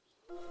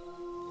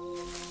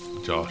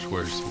Josh,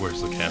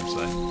 where's the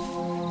campsite?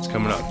 It's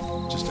coming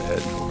up just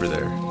ahead over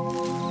there.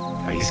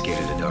 Are you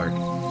scared of the dark?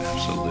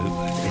 Absolutely.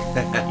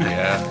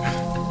 Yeah.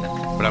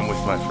 But I'm with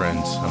my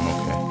friends. I'm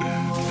okay.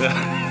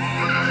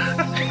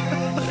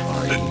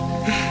 Are you?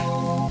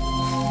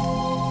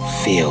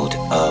 Field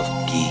of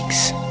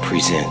Geeks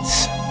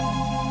presents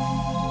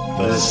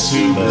The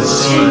Super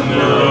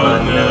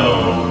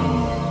Unknown.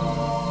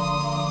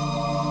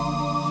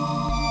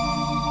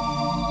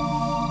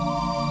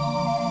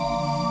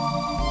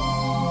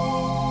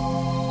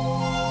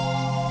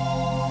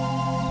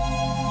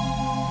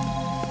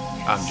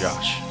 I'm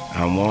Josh.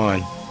 I'm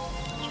Juan.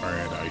 Sorry,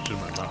 I had ice in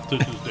my mouth.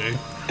 This is Dave.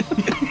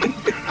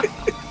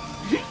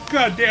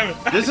 God damn it.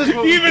 This is what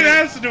you we even do.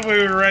 asked if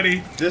we were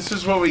ready. This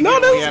is what we No,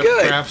 get that when we was have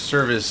good. craft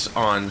service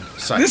on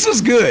site. This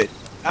was good.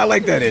 I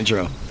like that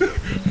intro.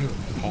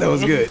 That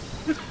was good.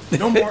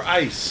 No more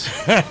ice.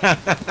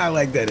 I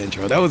like that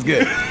intro. That was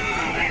good.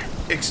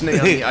 Ixnay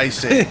on the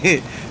icing.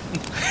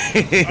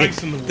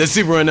 Ice in the The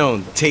Super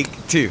Unknown, take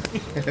 2.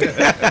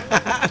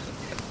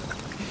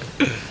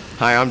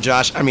 Hi, I'm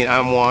Josh. I'm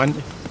Juan.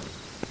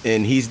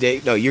 And he's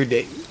Dave. No, you're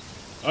Dave.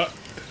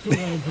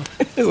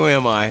 Who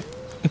am I?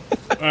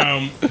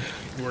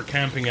 We're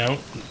camping out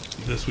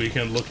this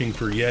weekend looking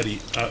for Yeti.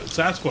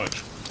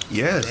 Sasquatch.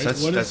 Yes,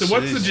 Right? that's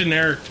What's the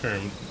generic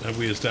term? Have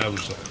we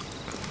established that?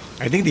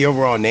 I think the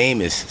overall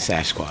name is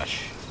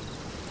Sasquatch.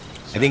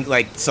 I think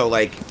like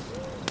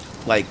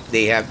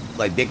they have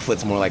like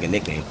Bigfoot's more like a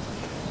nickname.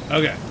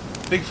 Okay.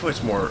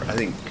 Bigfoot's more, I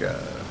think,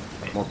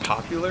 more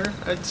popular,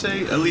 I'd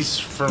say, at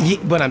least from...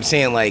 But I'm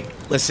saying like,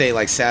 let's say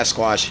like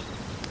Sasquatch,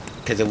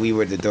 because if we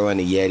were to throw in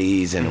the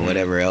Yetis and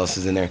whatever else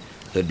is in there,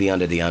 it would be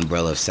under the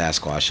umbrella of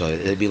Sasquatch. So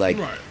it'd be like,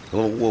 Right.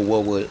 well,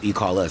 what would you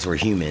call us? We're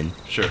human.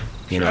 Sure.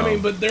 You know. I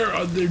mean, but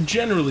they're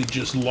generally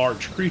just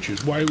large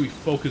creatures. Why are we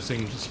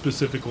focusing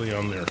specifically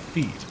on their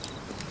feet?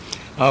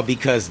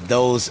 Because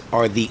those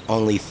are the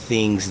only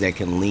things that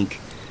can link,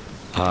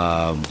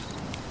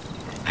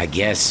 I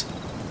guess,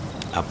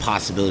 a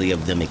possibility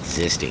of them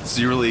existing. It's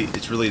really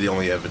the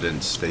only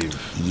evidence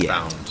they've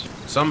Yeah. found.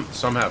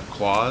 Some have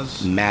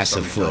claws.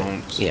 Massive some foot.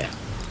 don't. Yeah.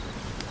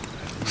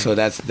 So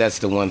that's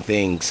the one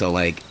thing. So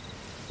like,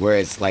 where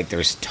it's like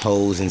there's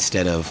toes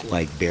instead of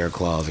like bear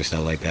claws or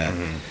stuff like that.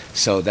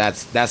 So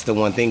that's the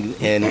one thing.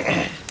 And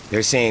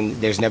they're saying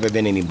there's never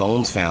been any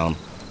bones found,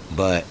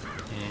 but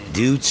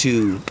due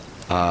to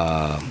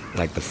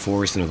like the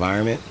forest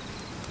environment,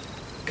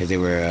 because they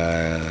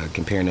were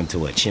comparing them to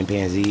what,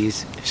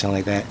 chimpanzees or something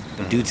like that.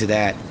 Due to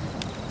that,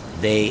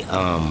 they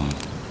how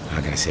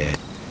can I say it?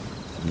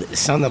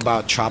 Something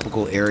about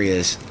tropical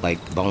areas, like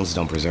bones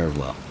don't preserve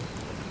well.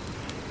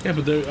 Yeah,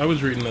 but I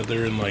was reading that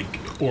they're in like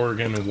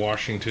Oregon and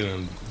Washington,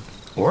 and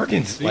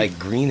Oregon's like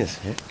green as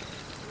heck.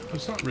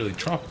 it's not really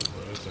tropical,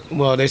 though, is it?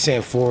 Well, they're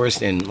saying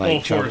forest and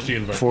like foresty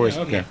environment. forest,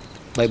 Yeah, okay. yeah.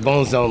 Like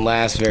bones don't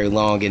last very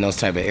long in those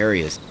type of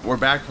areas. We're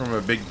back from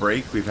a big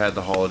break. We've had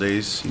the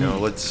holidays. You know,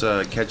 let's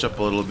catch up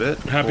a little bit.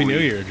 Happy before New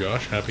we- Year,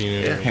 Josh. Happy New Yeah.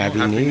 Year. Happy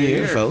New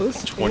Year,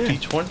 fellas.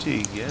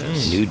 2020,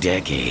 yes. New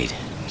decade,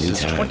 new This is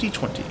time.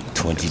 2020.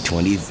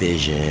 2020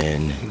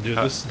 vision. Dude,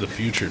 this is the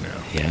future now.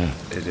 Yeah,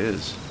 It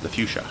is. The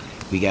fuchsia.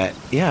 we got.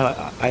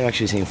 Yeah, I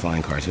actually seen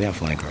flying cars. We have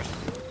flying cars.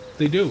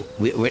 They do.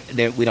 We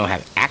don't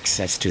have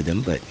access to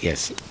them, but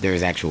yes,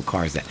 there's actual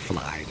cars that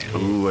fly now.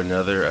 Ooh,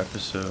 another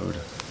episode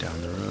down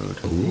the road.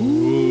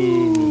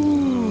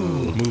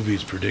 Ooh.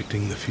 Movies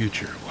predicting the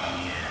future.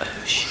 Wow.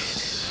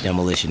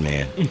 Demolition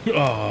Man.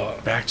 Oh,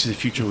 Back to the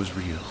Future was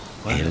real.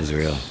 It was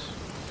real.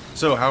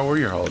 So, how were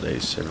your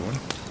holidays, everyone?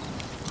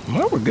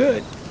 Well, we're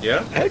good.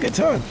 Yeah? I had a good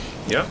time.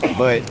 Yeah?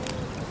 But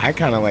I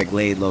kind of like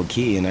laid low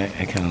key, and I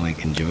kind of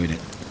like enjoyed it.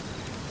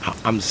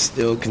 I'm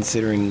still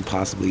considering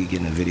possibly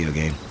getting a video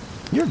game.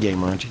 You're a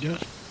gamer, aren't you,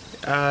 Josh?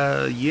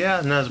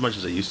 Yeah, not as much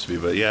as I used to be,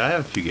 but yeah, I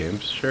have a few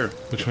games, sure.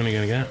 which one are you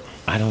gonna get?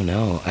 I don't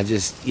know. I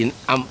just,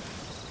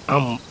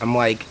 I'm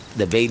like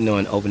debating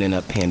on opening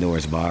up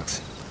Pandora's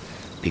box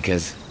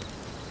because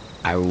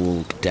I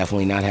will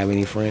definitely not have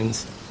any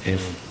friends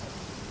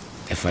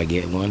if I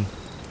get one.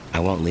 I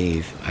won't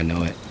leave. I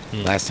know it.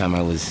 Last time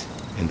I was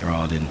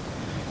enthralled in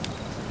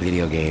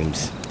video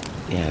games,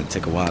 yeah, it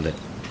took a while to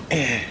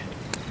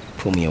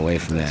pull me away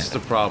from That's that.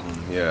 the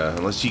problem, yeah.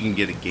 Unless you can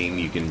get a game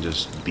you can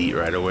just beat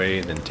right away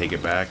and then take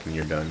it back and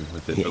you're done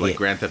with it. Yeah, But like yeah.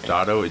 Grand Theft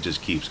Auto, it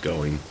just keeps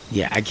going.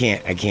 Yeah, I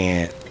can't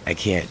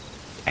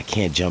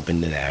jump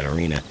into that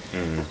arena.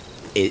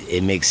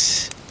 It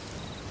makes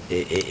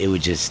it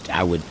would just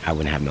I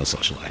wouldn't have no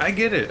social life. I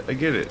get it,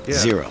 yeah.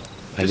 Zero.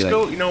 I'd Just be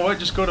go, like, you know what?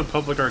 Just go to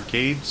public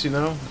arcades, you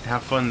know?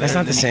 Have fun there. That's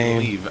not the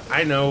then you same. can leave.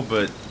 I know,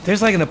 but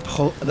there's like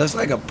there's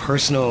like a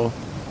personal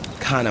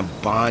kind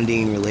of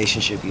bonding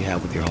relationship you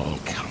have with your own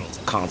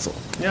console.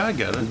 yeah, I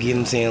get You it. get what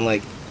I'm saying?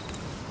 Like,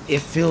 it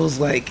feels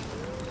like,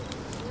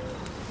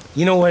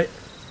 you know what?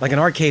 Like an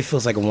arcade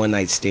feels like a one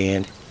night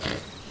stand,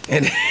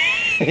 and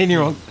and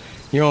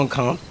your own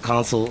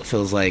console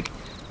feels like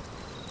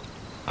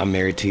I'm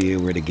married to you.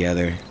 We're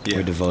together. Yeah.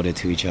 We're devoted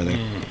to each other.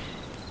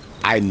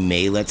 I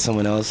may let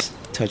someone else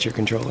touch your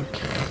controller,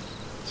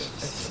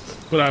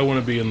 but I want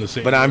to be in the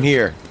same. But I'm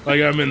here.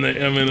 Like I'm in the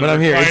But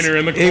I'm here. recliner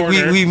in the It-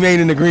 corner. we made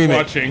an agreement.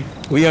 watching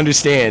We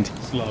understand.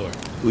 slower.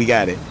 We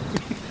got it.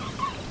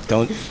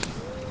 Don't.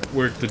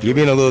 Work the. You're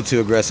being a little too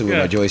aggressive with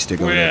yeah. my joystick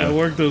over Yeah, there.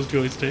 work those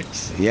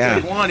joysticks. Yeah.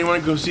 Hey, Juan, you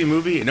want to go see a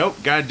movie?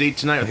 Nope, got a date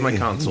tonight with my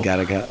console.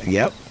 Gotta go.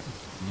 Yep.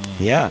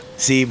 Yeah.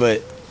 See,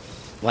 but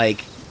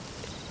like,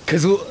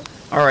 cause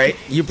all right,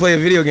 you play a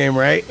video game,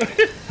 right?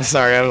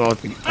 Sorry, I don't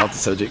know off the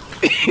subject.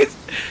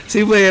 So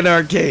you play an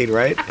arcade,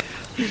 right?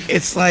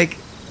 It's like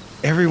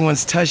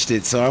everyone's touched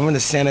it, so I'm gonna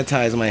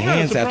sanitize my Yeah,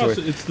 hands it's a afterward.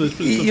 process. It's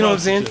the You know what I'm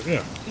saying? process,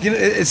 Yeah. You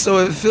know, so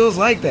it feels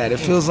like that. It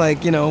feels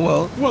like, you know,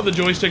 well, Well, the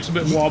joystick's a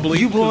bit wobbly.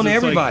 you blown 'cause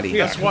it's everybody. Like,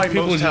 yeah, That's why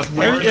people most just have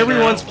wear work it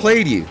everyone's around.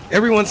 played you.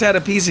 Everyone's had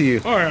a piece of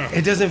you. Oh yeah.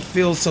 It doesn't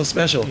feel so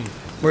special.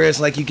 Whereas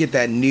like you get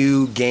that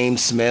new game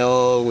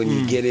smell when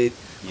you get it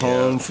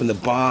home from the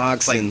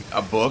box, It's like and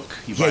a book.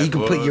 yeah, you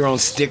can put your own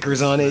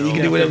stickers on it. You can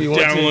Yeah, do whatever you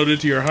want Download to. it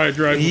to your hard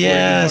drive before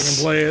Yes.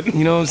 you fucking play it.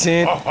 You know what I'm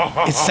saying?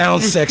 It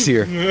sounds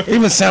sexier. It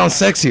even sounds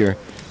sexier.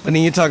 But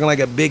then you're talking like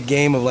a big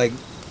game of like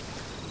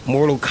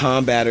Mortal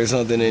Kombat or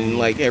something, and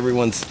like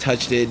everyone's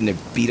touched it and they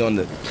beat on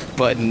the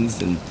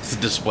buttons, and It's a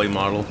display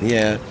model.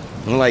 yeah,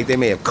 and like they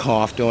may have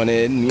coughed on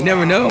it, and you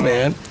never know,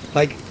 man.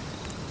 Like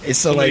it's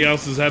so Somebody like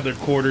else has had their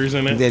quarters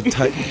in it.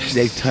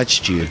 they've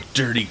touched you.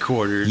 Dirty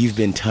quarters. You've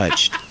been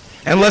touched.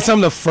 Unless I'm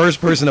the first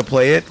person to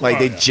play it, like Oh,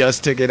 they yeah.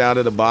 just took it out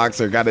of the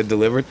box or got it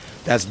delivered,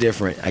 that's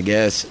different, I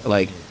guess.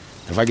 Like,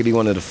 if I could be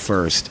one of the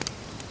first.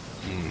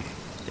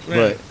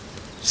 But,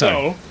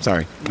 sorry.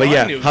 But my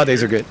yeah, New holidays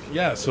Year- are good.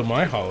 Yeah, so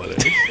my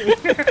holidays.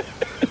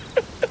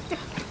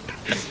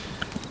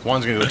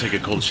 Juan's gonna go take a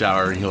cold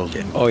shower and he'll.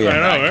 Oh, I yeah.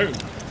 know,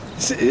 right?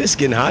 It's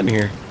getting hot in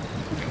here.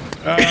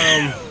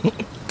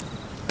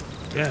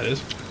 Yeah, it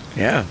is.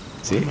 Yeah.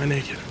 See? Am I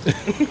naked?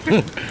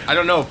 I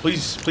don't know.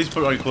 Please put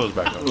all your clothes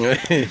back on.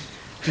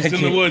 Just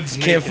in the woods.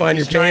 Can't naked. find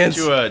your He's trying pants.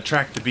 to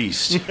track the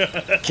beast.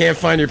 Can't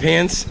find your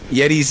pants.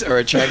 Yetis are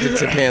attracted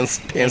to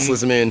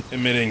pantsless men.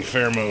 Emitting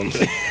pheromones.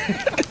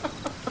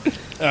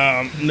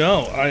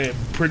 No, I am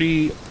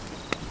pretty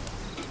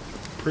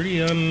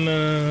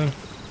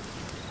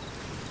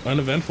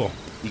uneventful.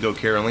 You go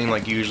caroling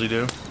like you usually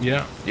do.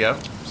 Yeah. Yep.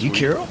 You Sweet.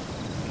 Carol?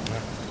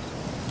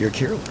 You're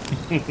Carol.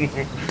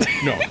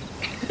 No.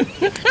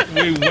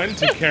 We went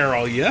to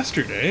Carroll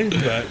yesterday,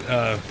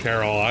 but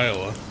Carroll,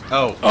 Iowa.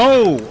 Oh,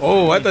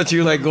 Oh, I thought you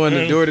were like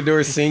going door to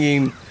door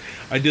singing.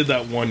 I did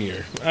that 1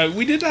 year.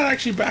 We did that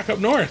actually back up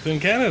north in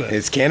Canada.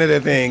 It's Canada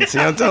thing. See,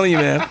 I'm telling you,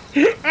 man.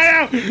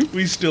 I know.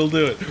 We still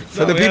do it.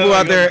 For the people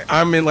out there,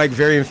 I'm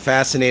very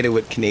fascinated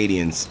with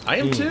Canadians. I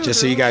am too. Just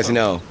so you guys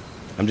know,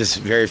 I'm just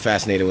very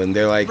fascinated with them.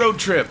 They're like, Road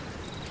trip.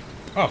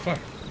 Oh, fuck.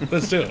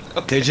 Let's do it.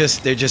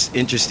 they're just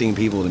interesting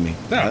people to me.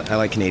 Yeah. I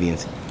like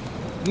Canadians.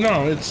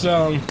 No, it's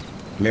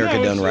America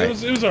no, done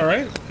right. It was all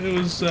right. It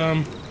was I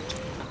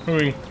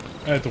mean,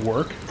 I had to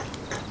work,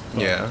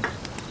 Yeah.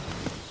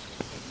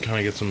 kind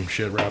of get some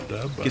shit wrapped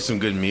up. Get But some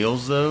good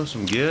meals though.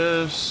 Some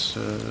gifts.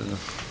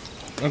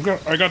 I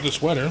got the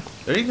sweater.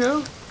 There you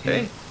go.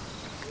 Hey,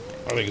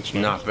 I think it's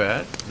nice. not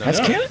bad. Has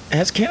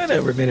Yeah. Canada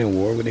ever been in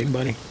war with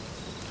anybody?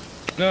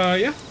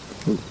 Yeah.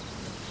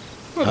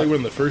 Well, they were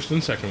in the First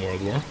and Second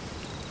World War.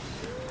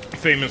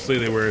 Famously,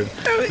 they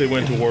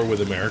went to war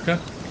with America.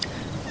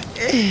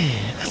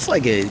 That's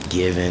like a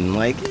given.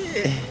 Like,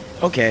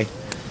 okay.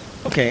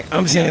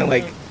 I'm saying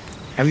like,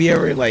 have you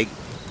ever like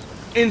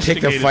picked a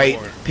Instigated fight,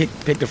 war.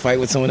 picked a fight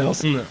with someone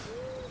else? No.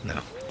 No.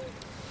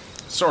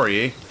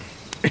 Sorry, eh?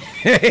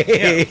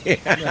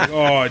 Like,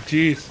 oh,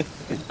 jeez.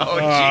 Oh,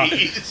 Ah.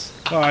 jeez.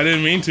 Oh, I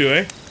didn't mean to,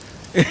 eh?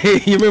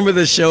 You remember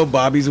the show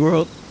Bobby's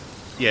World?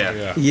 Yeah.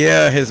 Yeah.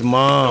 Yeah, his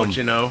mom. Don't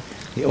you know?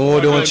 Oh,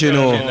 don't you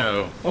Don't know? you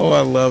know. Oh,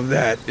 I love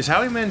that. Is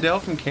Howie Mandel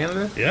from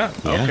Canada? Yeah.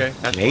 Yeah. Okay,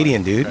 that's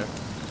Canadian, fine. dude. Okay.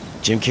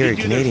 Jim They Carrey, do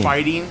their Canadian.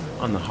 fighting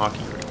on the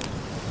hockey rink.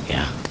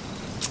 Yeah.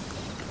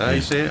 Is that how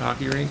you say it?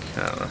 Hockey rink?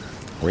 I don't know.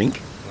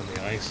 Rink? On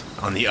the ice.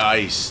 On the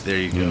ice. There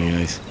you go.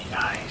 Nice. The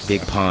ice.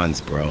 Big ponds,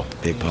 bro.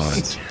 Big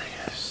ponds.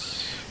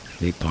 Serious.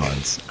 Big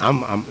ponds.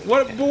 I'm.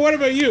 But what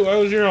about you? How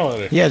was your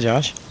holiday? Yeah,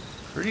 Josh.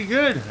 Pretty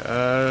good.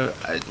 I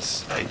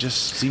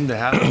just seem to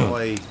have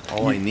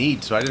all I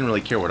need, so I didn't really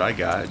care what I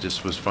got. It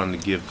just was fun to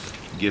give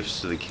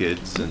gifts to the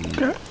kids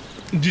and.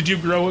 Did you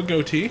grow a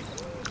goatee,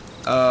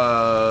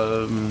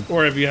 Um,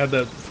 or have you had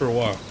that for a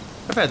while?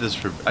 I've had this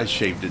for. I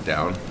shaved it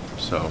down,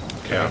 so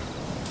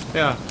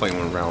yeah, playing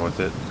around with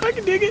it. I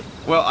can dig it.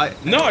 Well,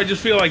 No, I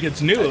just feel like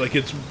it's new, like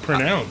it's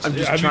pronounced. I'm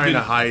just Have you trying been-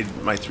 to hide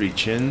my three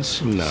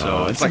chins. No,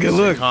 so it's it's a like good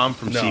look. sitcom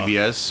from No.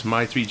 CBS.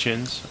 My Three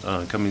Chins,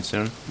 coming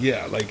soon.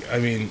 Yeah, like I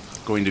mean,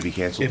 Going to be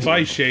canceled. if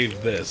I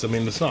shave this, I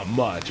mean it's not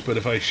much, but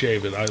if I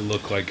shave it, I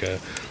look like an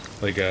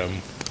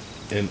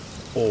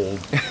old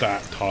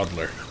fat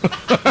toddler.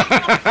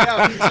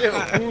 yeah,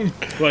 me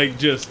too.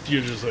 Like you're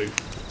just like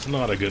it's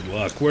not a good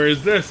look.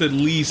 Whereas this, at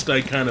least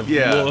I kind of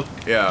look.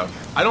 Yeah.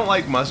 I don't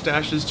like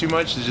mustaches too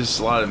much. It's just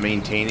a lot of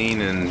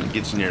maintaining and it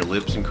gets in your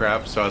lips and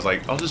crap. So I was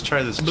like, I'll just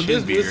try this But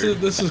chin beard.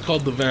 this is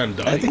called the Van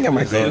Dyke. I think I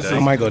might go. Van Dyke. I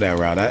might go that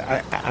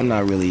route. I'm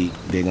not really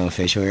big on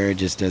facial hair. It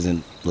just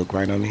doesn't look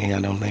right on me.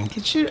 I don't think.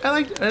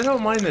 I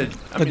don't mind the.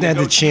 But then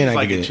the chin, I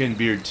like can a do it. chin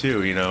beard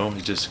too. You know,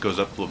 it just goes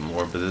up a little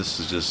more. But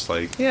this is just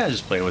like,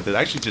 just playing with it.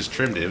 I actually just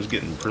trimmed it. It was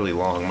getting pretty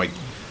long.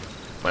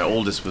 My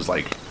oldest was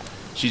like,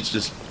 she'd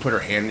just put her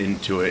hand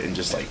into it and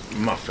just like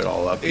muff it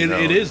all up. You know?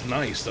 It is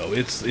nice though.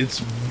 It's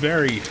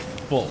very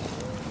full.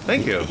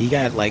 Thank you. He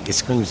got like it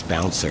screams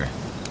bouncer.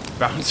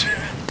 Bouncer.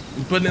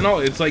 But no,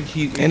 it's like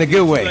he In a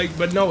good way. Like,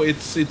 but no,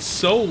 it's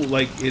so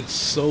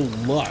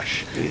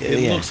lush. It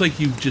Yeah. looks like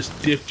you just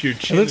dipped your It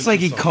chin. looks like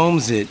he into something.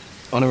 combs it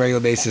on a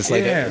regular basis,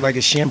 like Yeah. like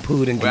a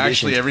shampooed and Well,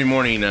 conditioned. actually, every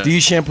morning. Do you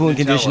shampoo and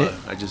condition it?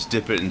 I just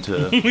dip it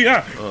into.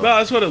 Yeah, no,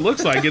 that's what it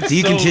looks like. It's Do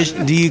you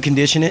so, Do you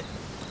condition it?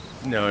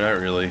 No, not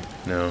really.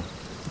 No.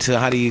 So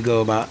how do you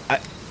go about?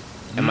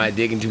 Am I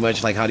digging too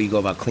much? Like how do you go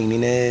about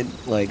cleaning it?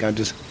 Like I'm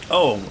just.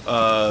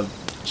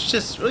 It's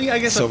just really. I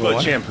guess Soap I and put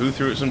water? shampoo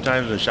through it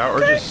sometimes in the shower, or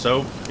just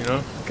soap. You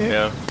know. Okay.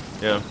 Yeah.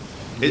 Yeah.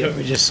 Yeah,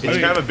 It's I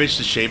mean- kind of a bitch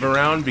to shave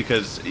around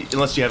because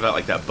unless you have that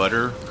like that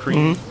butter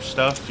cream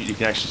stuff, you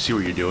can actually see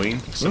what you're doing.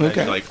 Sometimes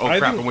Okay. you're like, oh I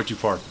crap, think- I went too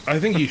far. I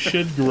think you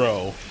should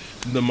grow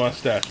the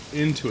mustache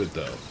into it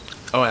though.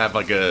 Oh, I have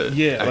like a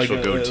actual like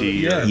a- goatee.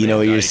 yeah. or You know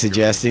what Van you're Dyke or-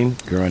 suggesting?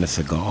 Growing a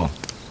Seagal.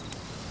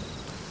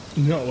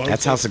 No, I was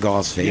That's how like-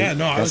 Seagal's face. Yeah,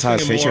 no, I that's was how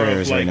his thinking facial more hair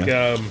of is right like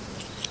now.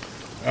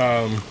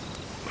 oh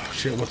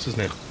shit, what's his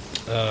name?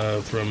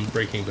 From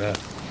Breaking Bad.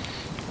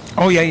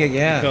 Oh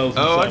yeah. Tells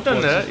Oh, himself I've done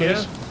what's that. his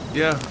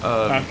Yeah. face.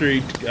 Yeah.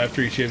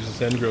 After he shaves his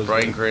head and grows.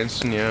 Bryan it.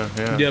 Cranston.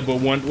 Yeah. Yeah, but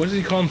what does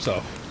he call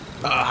himself?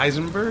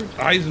 Heisenberg.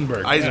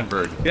 Heisenberg.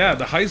 Heisenberg. Yeah,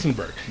 the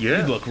Heisenberg.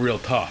 Yeah. He'd look real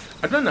tough.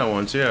 I've done that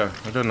once. Yeah,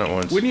 I've done that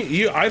once. Wouldn't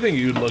you? I think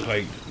you'd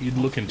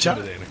look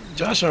intimidating.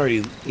 Josh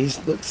already he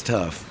looks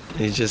tough.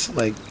 He's just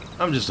like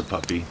I'm just a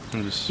puppy.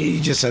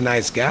 he's just a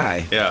nice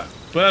guy. Yeah.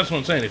 But that's what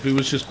I'm saying. If he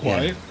was just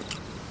quiet,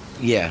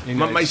 Yeah. and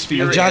My nice,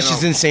 spirit- If Josh and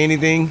doesn't say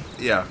anything.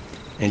 Yeah.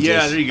 And Yeah.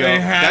 just- There you go. They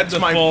had That's the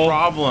my full-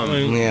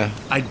 problem. Yeah.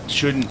 I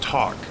shouldn't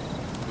talk.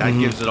 That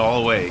gives it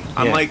all away.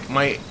 I'm Yeah. like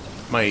my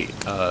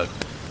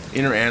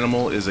inner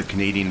animal is a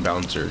Canadian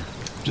bouncer.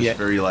 Just Yeah.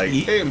 very like,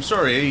 Ye- hey, I'm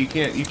sorry, you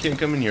can't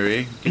come in here,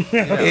 eh?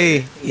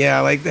 Hey, yeah,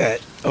 I like that.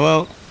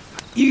 Well,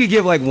 you could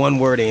give like one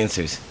word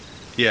answers.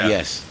 Yeah.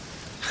 Yes.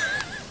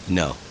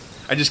 No.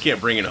 I just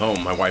can't bring it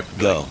home. My wife would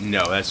be Go. like,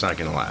 no, that's not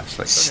gonna last.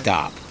 Like, okay.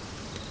 Stop.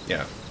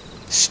 Yeah.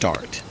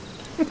 Start.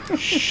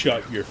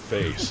 shut your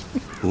face.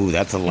 Ooh,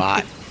 that's a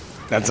lot.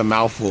 That's a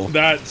mouthful.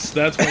 That's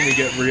when we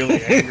get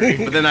really angry.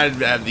 But then I'd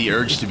have the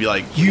urge to be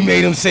like, You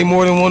made him say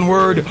more than one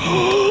word.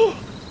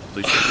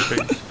 please shut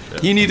your face. Yeah.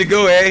 You need to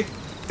go, eh?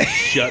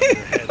 Shut your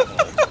head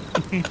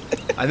hole.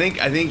 I think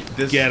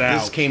this Get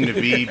this out. came to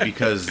be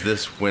because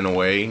this went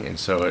away, and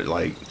so it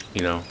like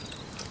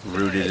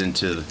rooted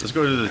into. Let's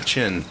go to the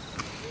chin.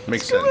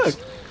 Makes sense.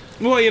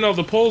 Well,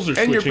 the poles are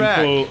And you're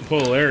switching back.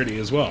 polarity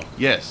as well.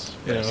 Yes.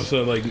 Yes.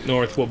 So like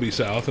north will be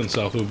south and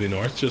south will be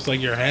north, just like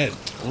your head.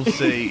 We'll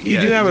say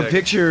You do have a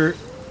picture.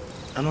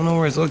 I don't know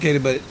where it's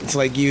located, but it's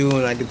like you,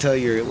 and I can tell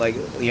you're like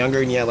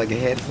younger, and you have like a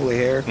head full of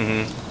hair,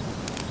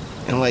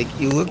 and like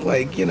you look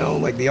like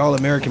like the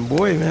all-American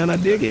boy, man. I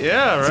dig it.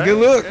 Yeah, right. It's a good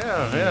look.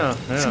 Yeah.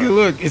 It's a good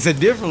look. It's a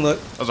different look.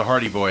 I was a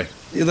Hardy boy.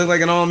 You look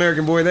like an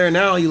all-American boy there.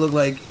 Now you look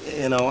like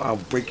I'll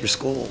break your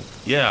skull.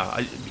 Yeah,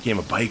 I became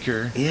a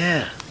biker.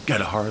 Yeah,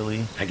 Got a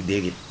Harley. I can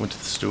dig it. Went to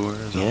the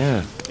stores.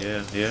 Yeah,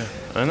 Yeah.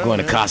 I know. going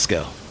to yeah.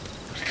 Costco.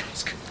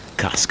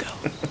 Costco.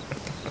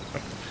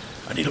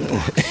 I need a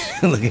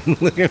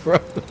book. looking for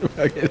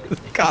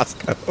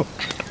Costco.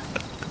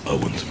 I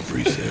want some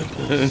free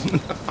samples.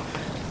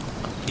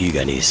 You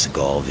got any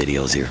Seagal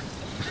videos here?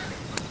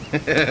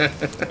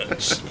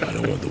 I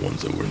don't want the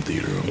ones that were in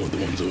theater. I want the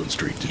ones that went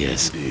straight to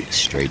Yes, DVD.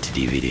 straight to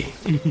DVD.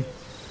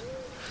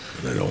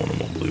 And I don't want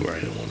them on Blu-ray.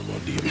 I don't want them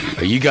on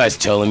DVD. Are you guys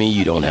telling me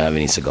you don't have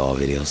any Seagal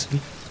videos?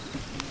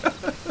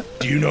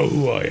 Do you know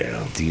who I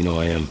am? Do you know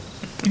I am?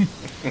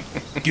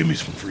 Give me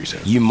some free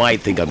samples. You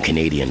might think I'm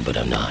Canadian, but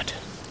I'm not.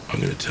 I'm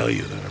going to tell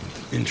you that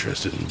I'm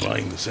interested in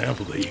buying the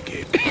sample that you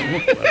gave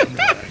me, but I'm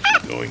not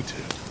actually going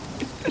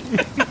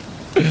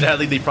to.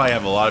 Sadly, they probably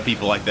have a lot of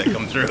people like that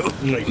come through.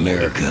 Like,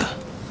 America.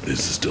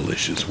 this is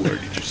delicious. Where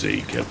did you say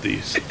you kept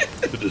these?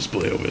 The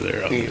display over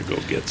there. I'm going to go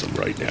get some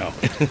right now.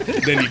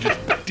 Then you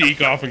just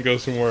deke off and go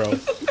somewhere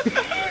else.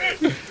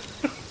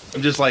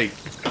 I'm just like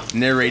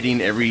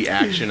narrating every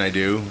action I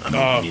do. I'm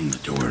opening the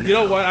door now. You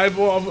know what?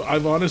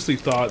 I've honestly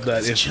thought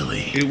that It's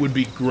chilly. it would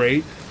be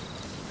great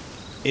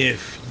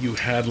if you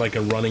had like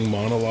a running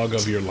monologue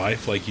of your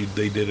life like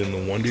they did in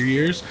the Wonder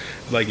Years.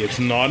 Like it's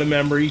not a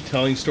memory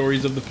telling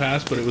stories of the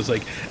past, but it was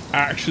like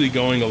actually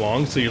going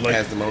along. So you're like,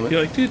 As the moment?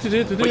 you're like, But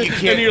you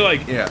can't. and you're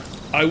like, yeah.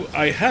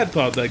 I had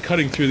thought that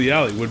cutting through the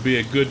alley would be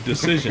a good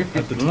decision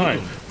at the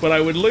time, but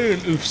I would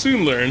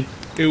soon learn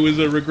it was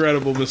a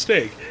regrettable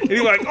mistake. And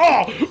you're like,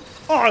 oh,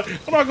 I'm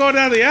not going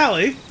down the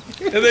alley,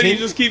 and then you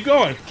just keep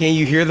going. Can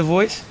you hear the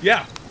voice?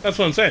 Yeah, That's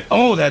what I'm saying.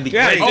 Oh, that'd be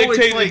Yeah, great.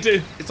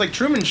 it- Oh, it's like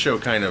Truman Show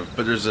kind of,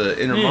 but there's an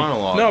inner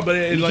monologue. No, but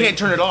it, you like- can't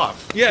turn it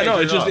off. You Yeah, can't no,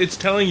 turn it's it just off. it's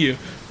telling you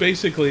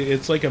basically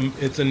it's like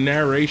it's a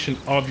narration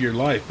of your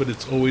life, but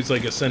it's always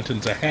like a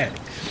sentence ahead.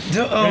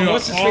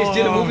 What's his face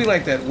did a movie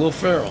like that? Will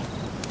Ferrell.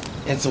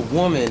 And it's a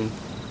woman.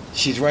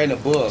 She's writing a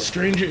book.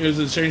 Stranger is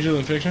it Stranger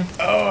Than Fiction?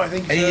 Oh, I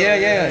think so.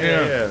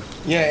 Yeah.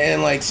 Yeah,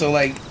 and like so,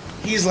 like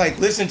he's like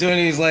listen to it, and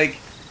he's like,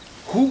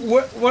 "Who?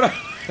 What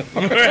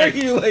are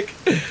you like?"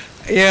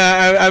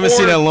 Yeah, I haven't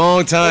seen it in a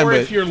long time. Or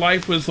But if your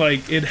life was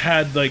like it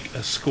had like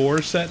a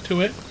score set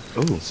to it.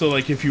 ooh, So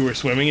like if you were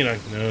swimming, you're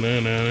like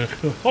no,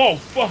 oh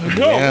fuck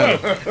no, Yeah.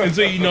 no. And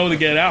so you know to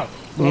get out.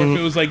 Or if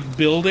it was like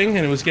building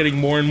and it was getting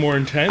more and more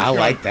intense, I you're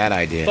like that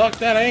idea. Fuck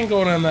that, I ain't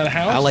going on that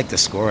house. I like the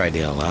score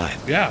idea a lot.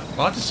 Yeah.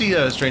 I'll have to see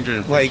Stranger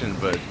Than Like- Fiction,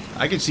 but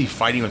I could see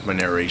fighting with my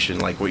narration,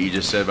 like what you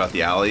just said about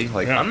the alley.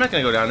 Like, Yeah. I'm not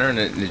going to go down there, and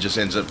it just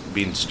ends up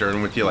being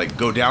stern with you. Like,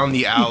 go down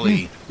the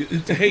alley.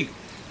 Hey,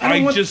 I don't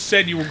I want- just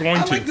said you were going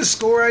I to. like the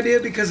score idea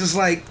because it's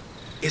like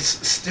it's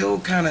still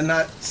kind of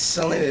not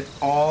selling it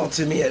all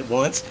to me at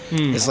once.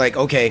 It's like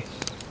okay,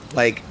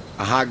 like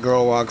a hot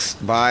girl walks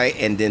by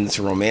and then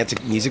some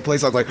romantic music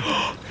plays. I was like,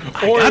 I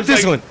got it's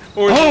this like- one.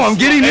 or it's Oh, a I'm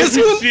getting this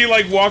and one. She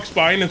like walks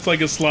by and it's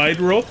like a slide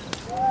rule.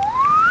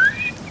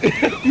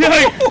 You're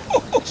like,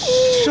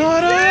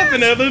 shut up,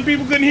 and other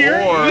people can hear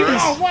it. Or- You're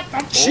like, oh, what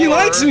the? She Or-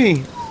 likes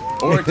me.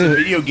 Or it's a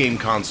video game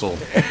console.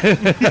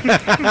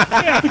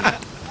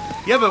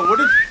 Yeah, but what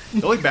if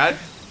the only bad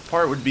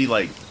part would be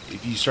like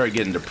if you start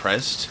getting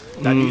depressed,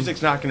 that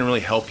music's not going to really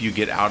help you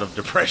get out of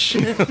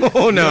depression. It's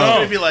Oh no.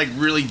 going to be like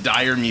really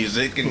dire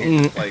music, and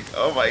you're just like,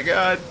 oh my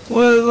god.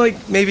 Well,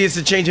 like maybe it's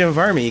a change of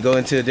environment. You go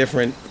into a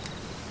different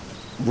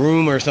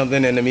room or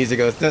something, and the music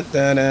goes. Or Or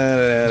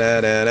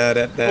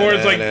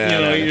it's like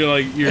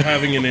you're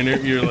having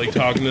an you're like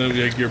talking to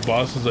like your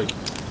boss is like,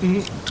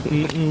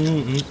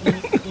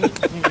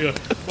 yeah,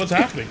 what's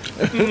happening?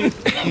 Is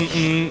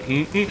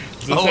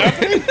this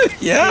happening?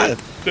 yeah.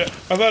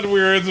 I thought we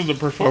were into the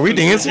performance. Are we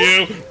dancing?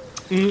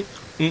 review.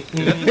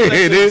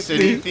 It is.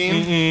 City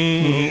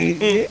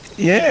theme.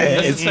 Yeah,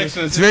 That's it's Sex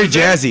and the it's very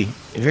City.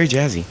 jazzy. Very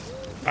jazzy.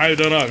 I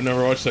don't know. I've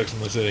never watched Sex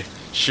and the City.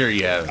 Sure,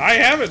 you have. I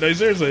haven't. I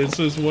seriously, it's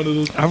just one of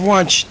those. I've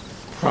watched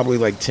probably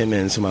like 10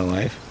 minutes of my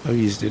life. I've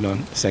used it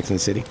on Sex and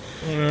the City,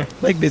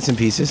 like bits and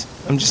pieces.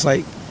 I'm just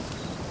like,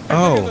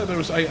 oh, There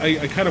was,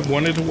 I kind of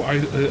wanted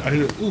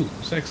to. Ooh,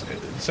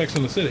 Sex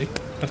in the City.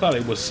 I thought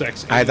it was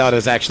sex. I thought it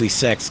was actually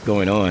sex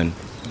going on,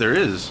 There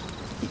is.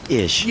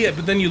 ish. Yeah,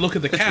 but then you look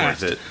at the It's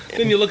cast. worth it.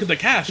 Then you look at the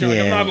cast. You're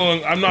Yeah.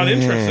 like, I'm not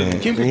interested.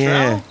 Kim Cattrall?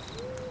 Yeah.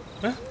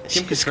 Huh?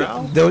 Kim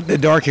Cattrall? The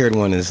dark-haired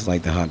one is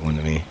like the hot one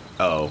to me.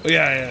 Oh.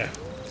 Yeah.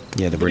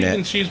 Yeah, the But even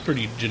brunette. she's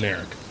pretty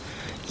generic.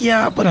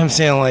 Yeah, but I'm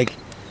saying like,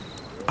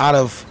 out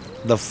of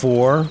the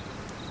four,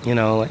 you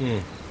know, like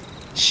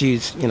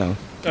she's, you know,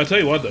 I'll tell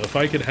you what, though, if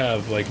I could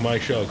have like my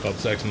show called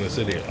Sex in the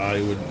City,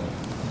 I would.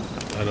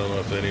 I don't know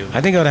if any of them. I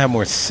think I would have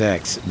more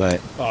sex,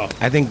 but Oh,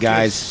 I think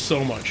guys,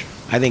 so much.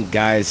 I think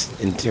guys'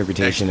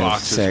 interpretation of Xboxes,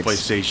 sex.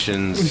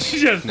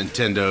 PlayStations, Just-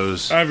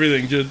 Nintendos.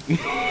 Everything just.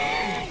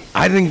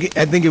 I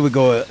think it would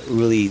go a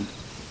really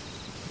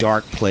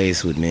dark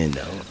place with men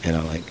though. You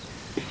know,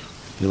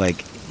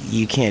 like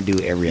you can't do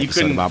every You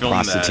episode couldn't about film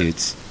that.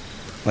 prostitutes.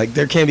 Like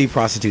there can't be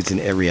prostitutes in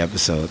every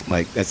episode.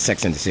 Like that's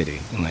Sex and the City.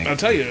 Like I'll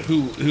tell you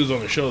who's on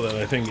the show that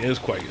I think is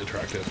quite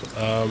attractive.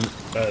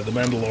 The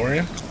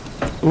Mandalorian.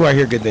 ooh, I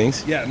hear good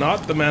things. Yeah,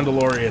 not the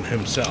Mandalorian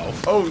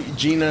himself. Oh,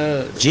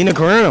 Gina. Gina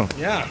Carano,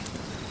 Yeah.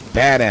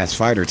 badass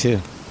fighter too.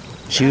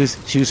 She was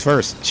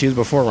first. She was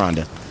before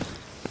Rhonda.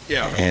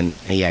 Yeah. And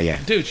yeah.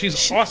 Dude,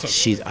 she's awesome.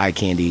 She's eye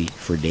candy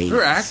for days.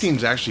 Her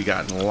acting's actually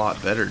gotten a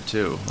lot better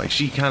too. Like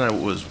she kind of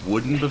was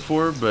wooden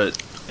before,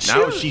 but She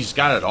now was- she's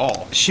got it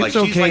all. she Like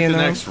was she's okay like in, the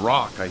next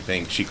Rock. I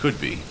think she could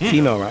be.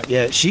 Female, right?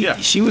 Yeah, Yeah.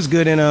 she was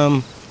good in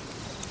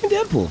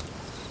Deadpool.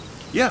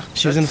 Yeah,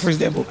 She was in the that's- first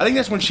Deadpool. I think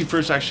that's when she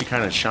first actually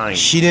kind of shined.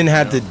 She didn't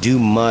have to do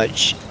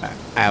much.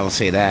 I will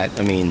say that.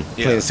 I mean,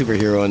 Yeah. playing a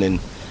superhero and then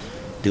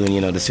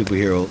doing, the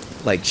superhero.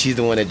 Like, she's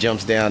the one that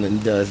jumps down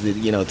and does the,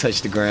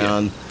 touch the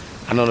ground.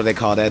 I don't know if they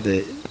call that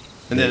the.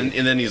 And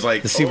then he's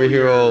like, the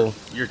superhero "Oh,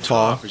 you're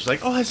fall." tough." She's like,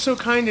 "Oh, that's so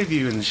kind of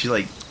you," and she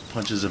like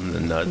punches him in the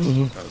nuts.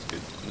 Mm-hmm. That was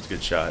good. That's a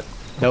good shot.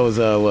 That was,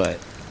 what?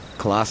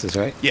 Colossus,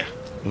 right? Yeah.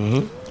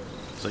 Mm-hmm.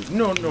 It's like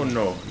no.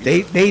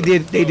 They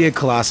did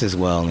Colossus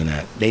well in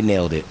that. They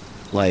nailed it.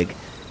 Like,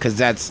 because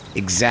that's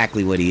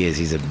exactly what he is.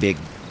 He's a big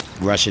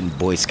Russian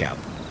Boy Scout.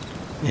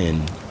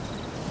 And,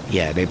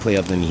 yeah, they play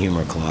up in the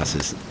humor of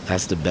Colossus.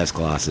 That's the best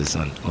Colossus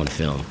on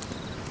film.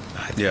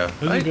 Yeah.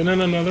 Has he been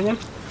in another one?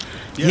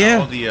 Yeah.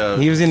 All the,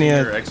 He was in the,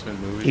 senior X-Men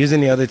movies. He was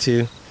in the other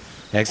two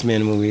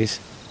X-Men movies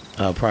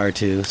prior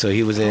to. So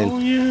he was in Oh,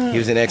 yeah. he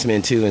was in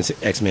X-Men 2 and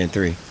X-Men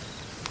 3.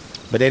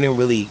 But they didn't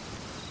really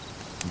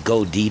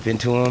go deep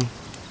into them.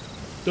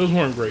 Those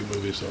weren't great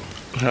movies,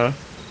 though. Huh?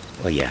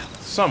 Well, yeah.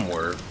 Some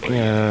were.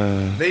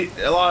 Yeah. They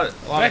a lot.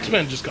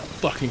 X-Men just got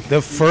fucking.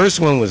 The first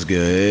one was The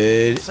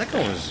good.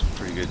 second one was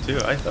pretty good too.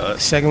 I thought.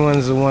 Second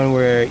one's the one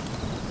where,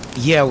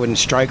 yeah, with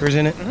strikers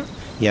in it.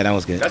 Mm-hmm. Yeah, that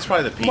was good. That's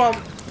probably the peak.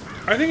 Well,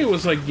 I think it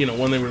was like,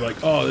 when they were like,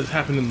 oh, this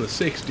happened in the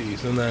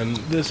 60s, and then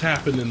this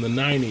happened in the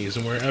 90s,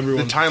 and where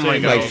everyone... The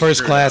timeline got Like first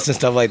screwed class up. and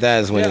stuff like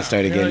that is when it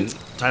started getting.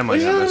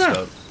 Timeline got messed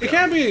up. It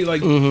can't be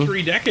like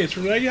 3 decades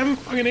from now. You haven't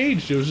fucking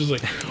aged. It was just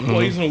like, well,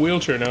 he's in a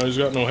wheelchair now. He's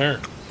got no hair.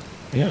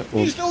 Yeah.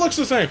 Well, He still looks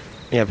the same.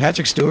 yeah.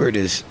 Patrick Stewart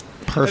is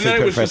And perfect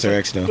then it was just Professor like-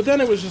 X now. But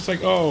then it was just like,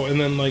 oh, and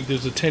then like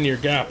there's a 10-year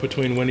gap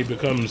between when he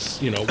becomes,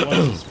 what's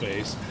his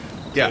face?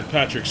 Yeah. Like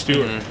Patrick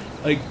Stewart.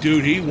 Like,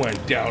 dude, he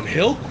went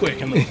downhill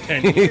quick in those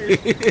 10 years.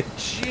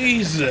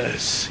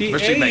 Jesus. He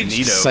Especially aged,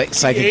 Magneto.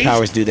 Psychic he aged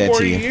powers do that to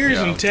 40 you. years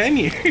Yeah. and 10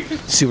 years.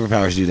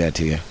 Superpowers do that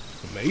to you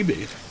Maybe.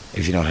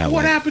 if you don't have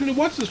What like, happened to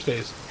what's his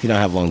face? if you don't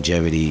have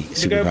longevity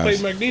The guy who played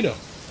superpowers. Magneto.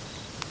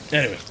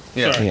 Anyway.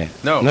 Yeah. Sorry. Yeah.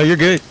 No. No, you're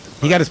good.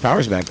 He got his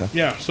powers back though.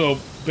 Yeah, so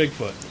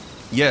Bigfoot.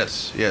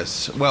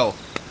 Yes. Well,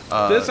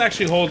 This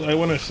actually holds, I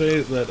want to say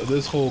that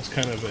this holds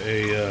kind of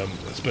a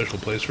special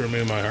place for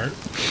me in my heart.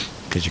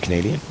 Because you're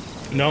Canadian.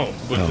 No,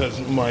 because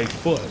my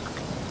foot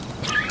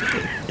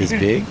It's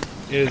big.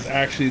 is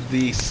actually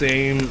the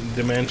same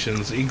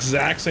dimensions,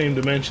 exact same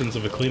dimensions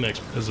of a Kleenex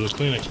as a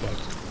Kleenex box.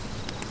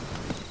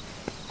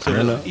 So I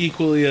don't know. it's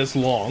equally as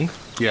long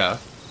yeah.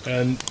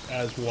 and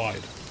as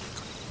wide.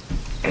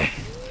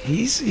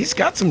 He's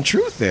got some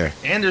truth there.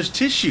 And there's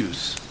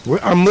tissues.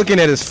 I'm looking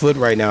at his foot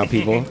right now,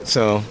 people.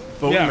 So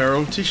Bone Yeah.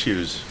 marrow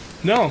tissues.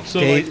 No, so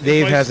Dave, like, if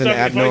Dave I has an stuck-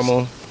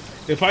 abnormal.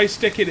 If I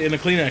stick it in a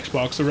Kleenex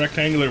box, a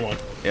rectangular one,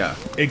 Yeah.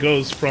 it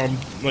goes from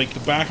like the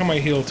back of my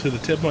heel to the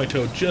tip of my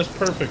toe just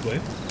perfectly,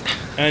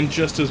 and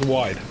just as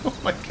wide. Oh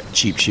my god.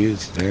 Cheap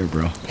shoes there,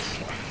 bro.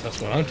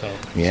 That's what I'm telling.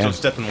 Yeah. Don't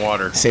step in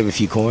water. Save a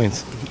few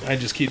coins. I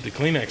just keep the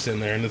Kleenex in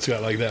there, and it's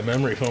got like that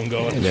memory foam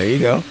going. And there you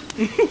go.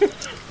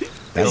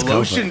 That's The comfort.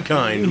 lotion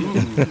kind.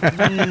 Ooh.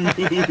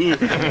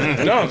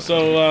 No,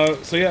 so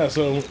yeah,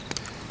 so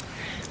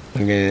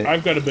Okay.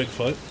 I've got a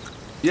Bigfoot.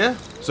 Yeah.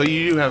 So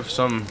you do have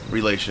some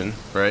relation,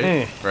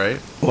 right? Right. I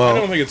don't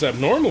Well, think it's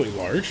abnormally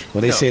large.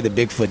 they No. say the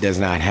Bigfoot does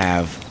not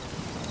have,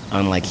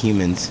 unlike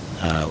humans,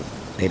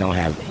 they don't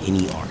have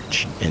any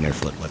arch in their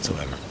foot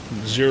whatsoever.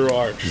 Zero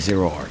arch.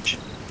 Zero arch.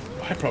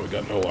 I probably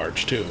got no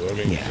arch too. I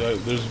mean, Yeah.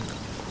 there's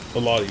a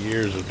lot of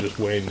years of just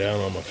weighing down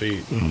on my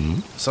feet.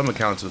 Some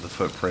accounts of the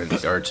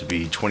footprint are to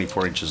be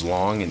 24 inches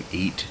long and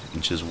 8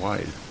 inches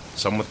wide.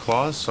 Some with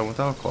claws, some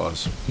without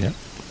claws. Yeah.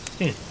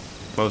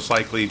 Most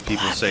likely,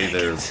 people say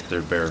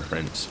they're bear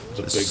prints.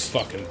 It's a big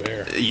fucking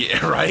bear.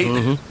 Yeah, right.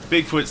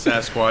 Bigfoot,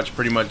 Sasquatch,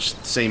 pretty much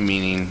same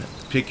meaning.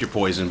 Pick your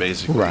poison,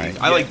 basically. Right.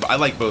 I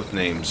like both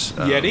names.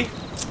 Yeti?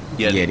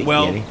 Yeti. Yeti,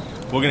 Well, Yeti.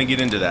 we're gonna get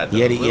into that.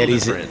 They're a little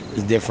Yeti's different.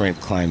 a different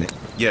climate,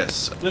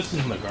 Yes. This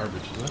isn't the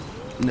garbage, is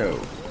it? No.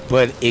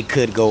 but it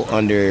could go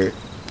under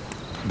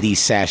the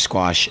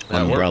Sasquatch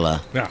That work?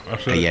 umbrella. Yeah, A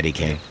absolutely. Yeti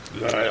can.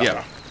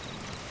 Yeah.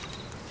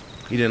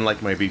 He didn't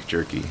like my beef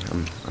jerky.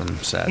 I'm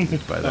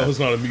saddened by That that. was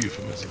not a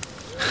euphemism.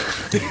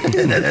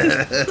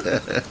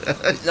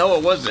 No,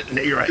 it wasn't.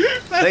 No, you're right.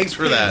 Thanks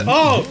for that.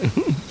 Oh!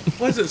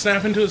 What's it?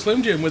 Snap into a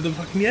Slim Jim with the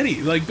fucking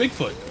Yeti, like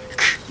Bigfoot.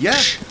 Yeah.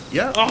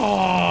 Yeah.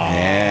 Oh!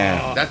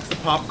 Yeah. That's the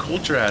pop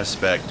culture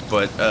aspect,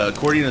 but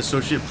according to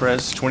Associated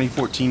Press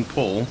 2014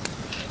 poll,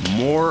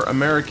 more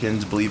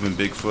Americans believe in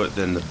Bigfoot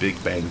than the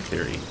Big Bang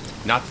Theory.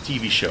 Not the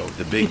TV show,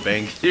 the Big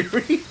Bang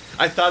Theory.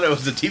 I thought it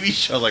was the TV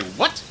show. Like,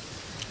 what?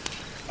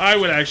 I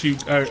would actually,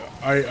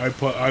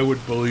 I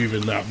would believe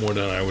in that more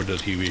than I would the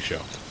TV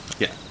show.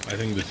 Yeah. I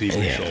think the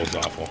TV Yeah. show is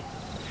awful.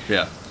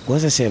 Yeah. What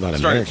does that say about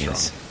Started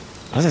Americans?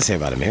 What does that say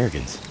about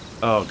Americans?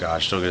 Oh,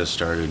 gosh, don't get us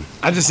started.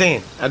 I'm just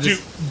saying. Do-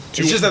 it's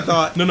just a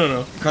thought.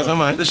 No. Because I'm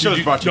on. This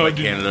show's brought to you by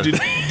did, Canada.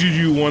 Did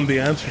you want the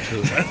answer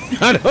to that?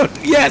 I don't.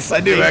 Yes, I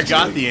do. You Actually,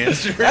 got the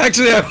answer.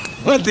 Actually, I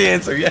want the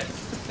answer. Yes.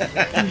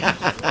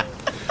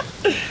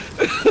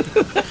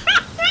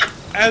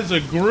 As a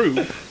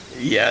group,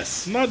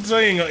 Yes. I'm not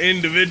saying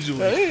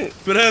individually,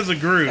 but as a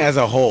group. As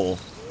a whole.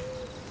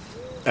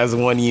 As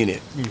one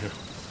unit.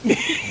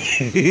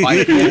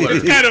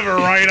 Bipolar. kind of a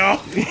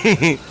write-off.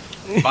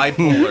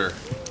 Bipolar.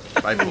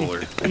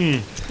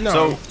 Bipolar. No.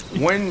 So,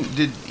 when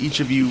did each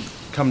of you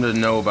come to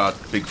know about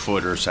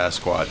Bigfoot or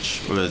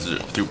Sasquatch? Was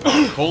it through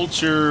pop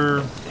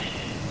culture?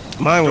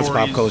 Mine was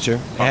Stories. pop culture.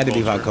 It had to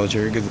be pop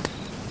culture. culture because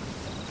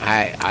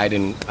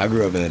I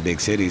grew up in a big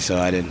city, so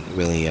I didn't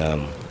really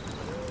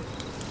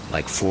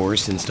like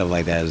forest and stuff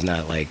like that. It was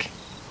not like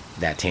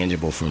that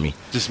tangible for me.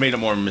 Just made it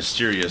more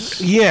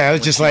mysterious. Yeah, it was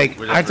What just you like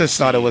would I ever just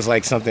thought it see. was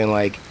like something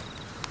like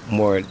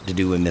more to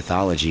do with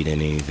mythology than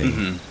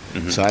anything.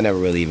 So I never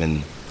really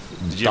even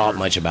Did you thought ever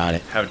much about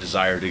it. have a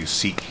desire to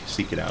seek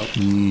it out?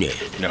 No.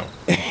 No.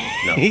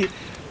 No.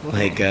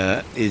 Like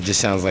it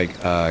just sounds like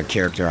a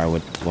character I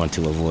would want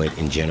to avoid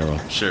in general.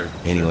 Sure.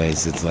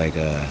 Anyways, it's like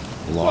a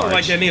large. Well,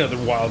 like any other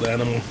wild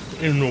animal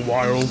in the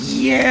wild.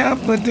 Yeah,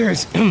 but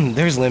there's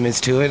there's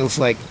limits to it. It's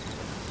like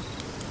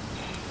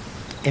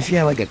if you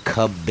had like a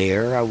cub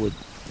bear,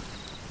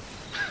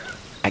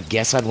 I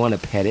guess I'd want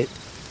to pet it.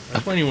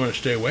 That's when you want to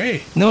stay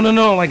away. No,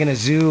 like in a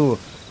zoo,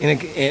 in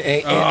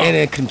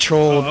a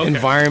controlled Oh, okay.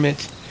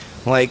 environment.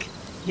 Like,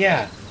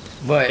 yeah,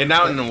 But And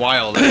out in the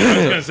wild, I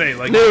was gonna say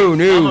like no,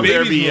 Mama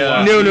bear babies be, will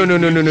walk.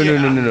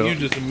 no. You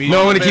just immediately.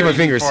 No, I want to keep my Very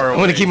fingers. far I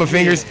want to away. keep my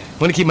fingers. I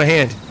want to keep my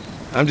hand.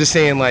 I'm just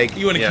saying, like,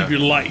 You want to Yeah. keep your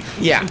life.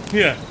 yeah.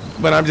 Yeah.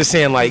 But I'm just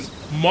saying, like,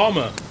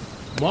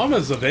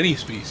 Mamas of any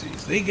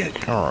species, they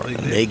get like,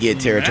 they get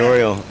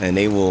territorial and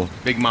they will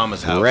Big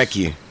Mama's house. wreck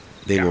you.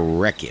 They Yeah. will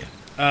wreck you.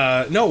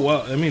 No,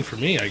 well, I mean, for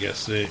me, I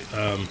guess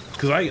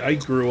because I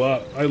grew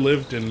up, I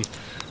lived in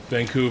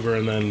Vancouver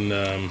and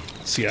then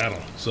Seattle,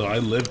 so I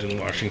lived in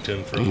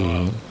Washington for a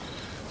while.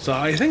 So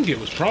I think it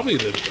was probably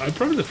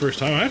the first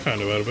time I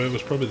found out about it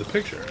was probably the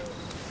picture,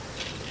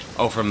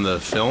 Oh, from the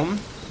film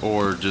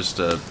or just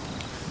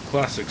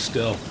classic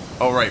still,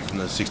 Oh, right, from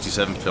the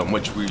 '67 film,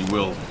 which we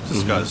will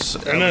discuss.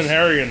 and then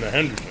Harry and the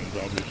Hendersons,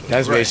 obviously.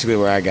 That's Right. basically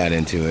where I got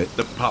into it.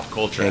 the pop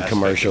culture And aspect of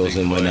commercials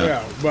and Bigfoot. whatnot.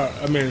 Yeah, but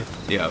I mean,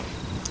 Yeah.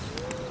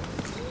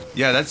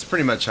 Yeah, that's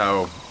pretty much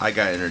how I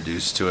got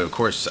introduced to it. Of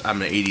course,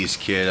 I'm an '80s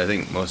kid. I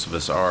think most of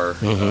us are.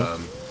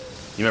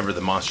 You remember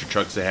the monster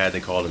trucks they had? They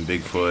called them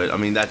Bigfoot. I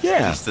mean, that's Yeah.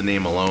 just the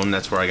name alone.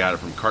 That's where I got it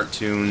from.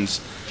 Cartoons.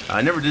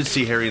 I never did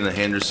see Harry and the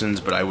Hendersons,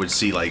 but I would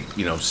see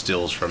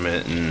stills from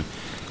it. And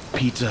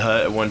Pizza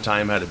Hut at one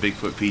time had a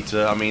Bigfoot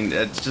pizza. I mean,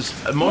 it's just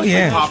mostly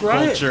yeah. pop That's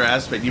right. culture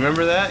aspect. You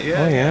remember that?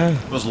 Yeah. Oh, yeah.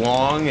 It was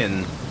long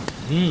and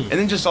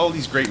then just all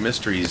these great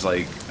mysteries.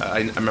 Like I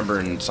remember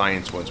in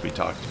science once we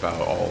talked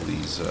about all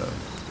these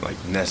like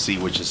Nessie,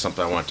 which is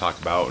something I want to talk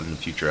about in a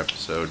future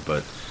episode.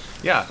 But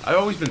yeah, I've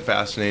always been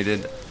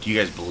fascinated. Do you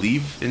guys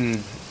believe in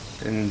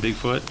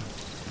Bigfoot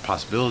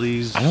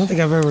possibilities? I don't think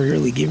I've ever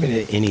really given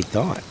it any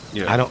thought.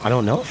 Yeah. I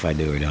don't know if I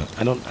do or not.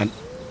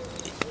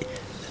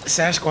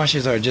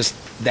 Sasquatches are just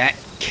that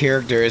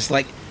character. It's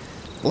like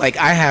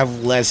I have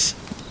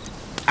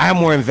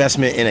more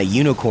investment in a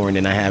unicorn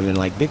than I have in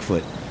like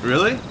Bigfoot.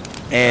 Really?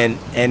 And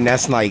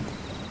that's like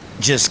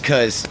just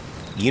cause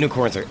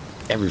unicorns are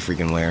every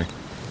freaking where.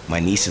 My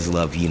nieces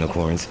love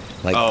unicorns.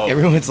 Like Oh.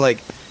 everyone's like,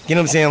 you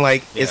know what I'm saying?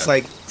 Like it's Yeah.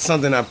 like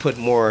something I put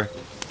more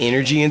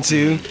energy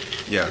into.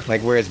 Yeah.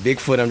 Like whereas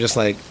Bigfoot, I'm just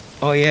like,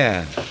 oh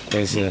yeah,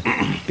 there's a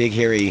big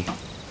hairy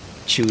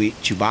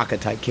Chewbacca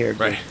type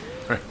character. Right.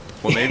 Right.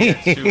 Well, maybe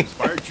that's who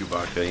inspired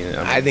Chewbacca. You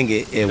know, I think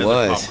it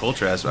another was. pop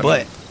culture aspect.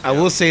 But I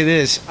will say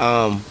this: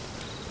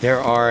 there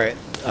are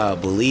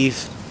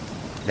beliefs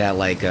that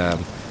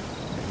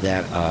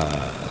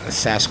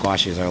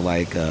Sasquatches are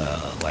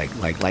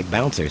like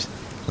bouncers,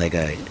 like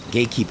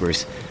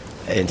gatekeepers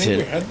into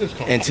we had this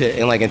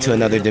conversation. into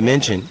another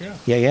dimension.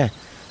 Yeah. Yeah.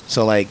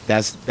 So like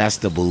that's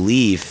the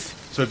belief.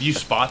 So if you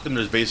spot them,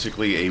 there's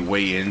basically a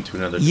way into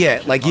another. Yeah,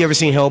 dimension. like you ever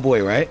seen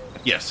Hellboy, right?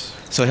 Yes.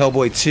 So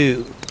Hellboy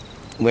 2,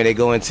 when they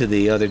go into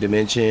the other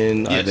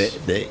dimension, or Yes.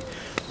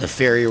 the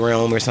fairy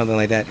realm or something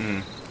like that,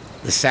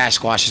 the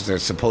Sasquatches are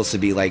supposed to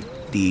be like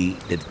the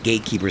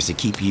gatekeepers to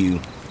keep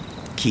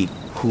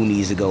who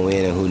needs to go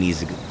in and who needs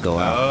to go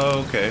out. Oh,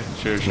 okay.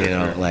 Sure. You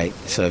know, sure. like,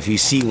 so if you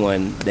see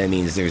one, that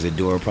means there's a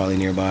door probably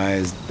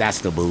nearby. That's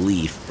the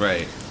belief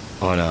Right.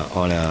 on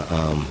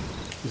a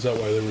is that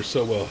why they were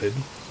so well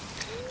hidden?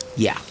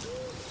 yeah.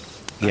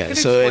 Yeah, could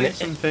so explain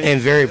some things, and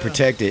very yeah.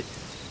 protected,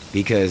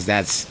 because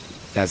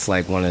that's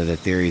like one of the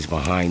theories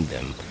behind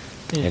them,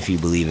 if you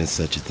believe in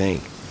such a thing.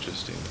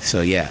 Interesting.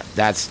 So yeah,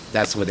 that's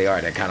what they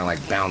are. They're kind of like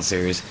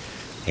bouncers,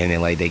 and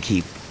then like they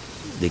keep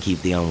the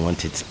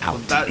unwanteds out.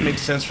 Well, that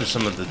makes sense for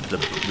some of the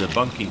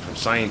debunking from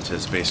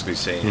scientists, basically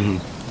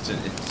saying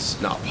it's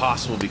not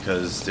possible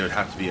because there would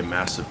have to be a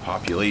massive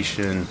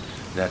population,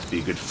 there'd have to be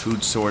a good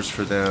food source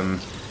for them,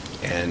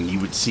 and you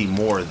would see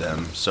more of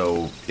them.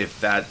 So if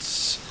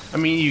that's, I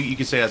mean, you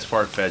could say that's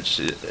far-fetched.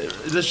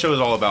 This show is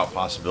all about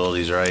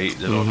possibilities, right?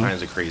 There's all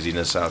kinds of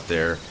craziness out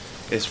there.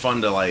 It's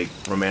fun to like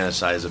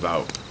romanticize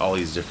about all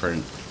these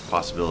different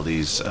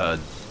possibilities.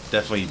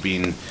 Definitely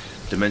being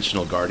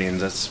dimensional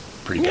guardians, that's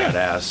pretty Yeah.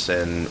 badass.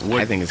 And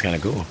I think it's kind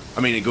of cool.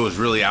 I mean, it goes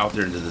really out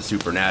there into the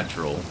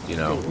supernatural, you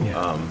know,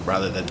 Yeah.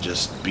 rather than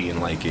just being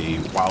like a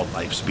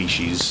wildlife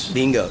species.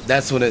 Bingo.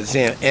 That's what it's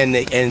saying.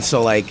 And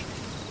so like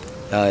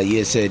you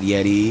had said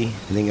Yeti,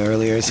 I think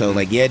earlier. So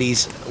like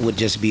Yetis would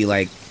just be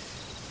like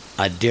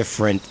a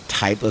different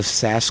type of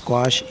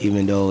Sasquatch,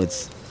 even though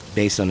it's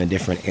based on a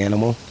different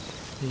animal.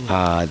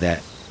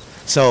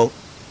 So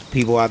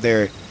people out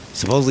there,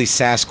 supposedly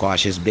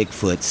Sasquatches,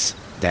 Bigfoots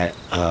that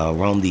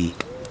roam the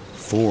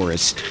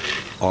forest,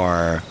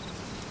 are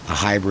a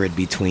hybrid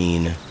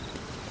between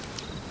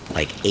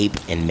like ape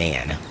and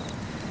man,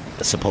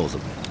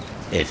 supposedly.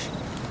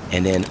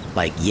 And then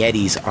like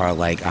Yetis are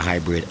like a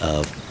hybrid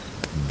of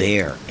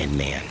bear and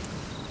man.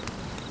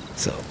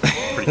 So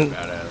Pretty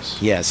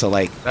badass. yeah, so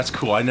like That's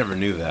cool. I never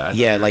knew that.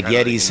 yeah, They're like kinda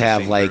in Yetis the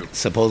have same like group.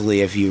 supposedly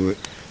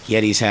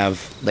Yetis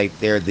have like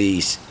they're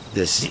this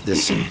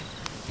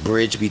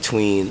bridge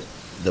between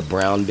the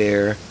brown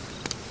bear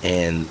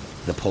and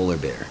the polar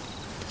bear.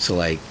 So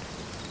like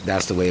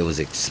that's the way it was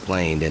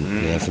explained and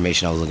the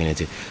information I was looking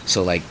into.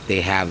 So like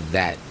they have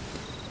that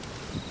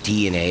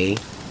DNA,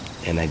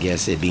 and I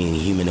guess it being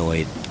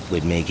humanoid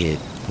would make it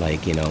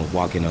like,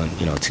 walking on,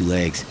 2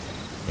 legs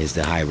is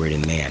the hybrid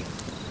in man.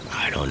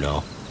 I don't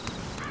know.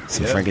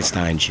 some Yeah.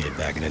 Frankenstein shit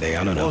back in the day.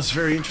 I don't know. Well, it's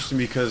very interesting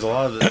because a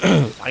lot of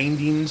the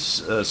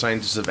findings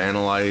scientists have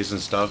analyzed and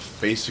stuff,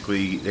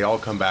 basically, they all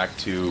come back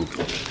to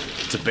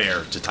it's a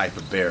bear, it's a type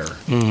of bear.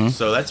 Mm-hmm.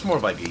 So that's more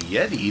of like a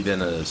Yeti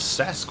than a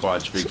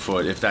Sasquatch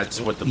Bigfoot, if that's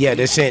what the Yeah,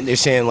 they're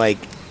saying like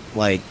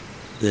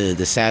the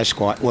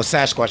Sasquatch. Well,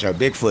 Sasquatch or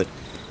Bigfoot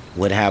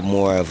would have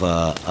more of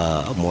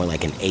a more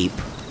like an ape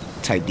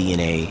type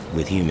DNA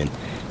with human.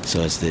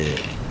 So it's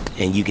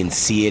and you can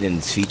see it in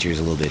its features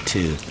a little bit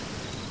too,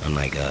 on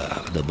like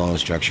the bone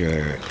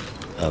structure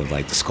of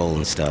like the skull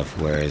and stuff.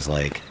 Whereas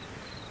like,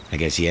 I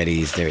guess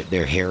Yetis,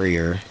 they're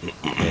hairier,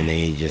 and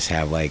they just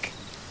have like,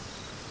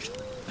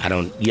 I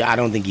don't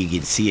think you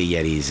can see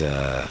a Yeti's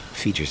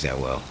features that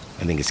well.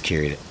 I think it's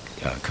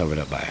covered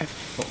up by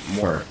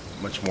fur.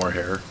 much more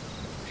hair.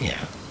 Yeah.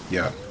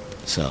 Yeah.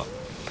 So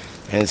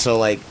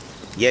like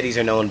Yetis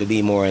are known to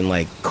be more in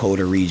like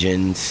colder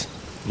regions,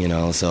 you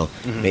know. So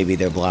maybe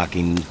they're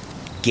blocking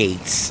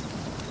gates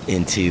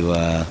into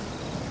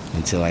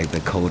like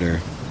the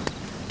colder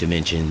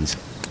dimensions.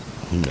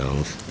 Who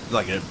knows?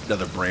 Like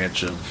another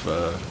branch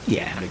of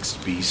Yeah.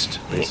 mixed beast,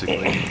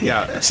 basically.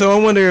 Yeah. So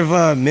I wonder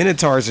if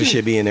minotaurs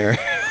should be in there.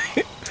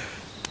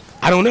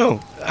 I don't know.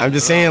 I'm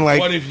just saying, like,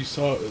 What if you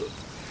saw?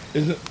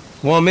 Is it?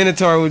 well, a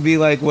minotaur would be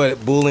like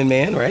what, bull and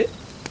man, right?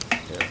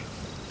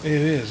 It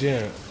is,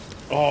 yeah.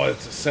 Oh,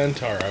 it's a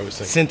centaur. I was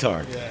thinking.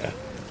 Centaur. Yeah.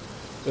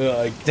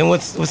 Like Then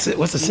what's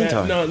a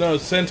centaur? No,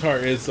 centaur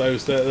is.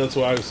 That's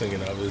what I was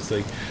thinking of.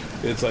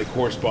 It's like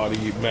horse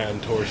body, man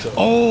torso.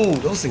 Oh,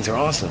 those things are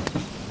awesome.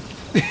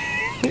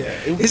 Yeah.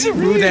 Is it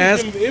rude to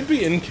ask? It'd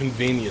be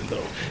inconvenient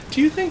though. Do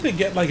you think they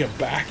get like a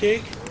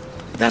backache?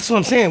 That's what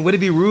I'm saying. Would it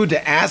be rude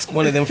to ask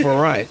one of them for a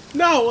ride?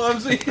 No, I'm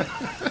saying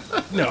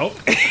no,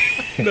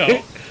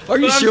 no. Are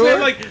you But I'm sure?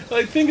 saying,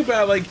 like think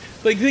about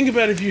think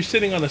about if you're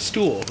sitting on a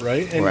stool,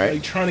 right, and Right.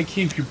 like trying to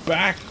keep your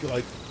back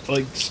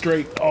like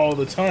straight all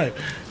the time.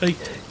 Like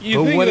you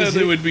But think what that is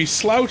they it- would be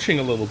slouching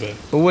a little bit.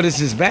 But what is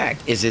his back?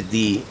 Is it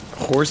the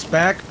horse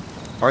back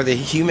or the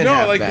human No,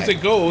 half like back? as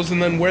it goes,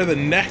 and then where the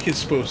neck is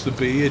supposed to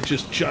be, it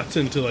just juts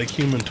into like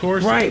human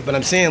torso. Right, but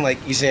I'm saying like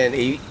you saying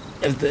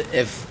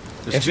if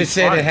There's it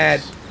said it had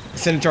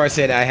spines. Centaur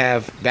said I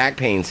have back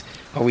pains,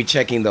 are we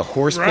checking the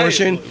horse Right,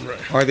 portion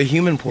right. or the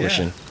human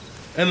portion? Yeah.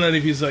 And then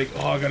if he's like,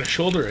 oh, I got a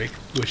shoulder ache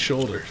with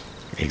shoulders,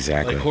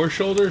 Exactly. like horse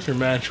shoulders or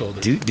man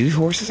shoulders. Do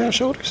horses have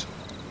shoulders?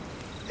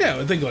 Yeah,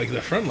 I think like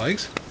the front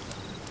legs.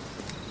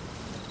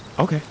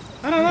 Okay.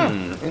 I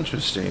don't know.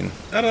 Interesting.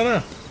 I don't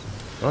know.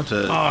 I'll have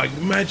to- Oh,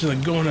 imagine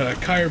like going to a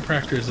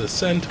chiropractor as a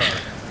centaur.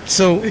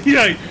 So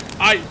Yeah,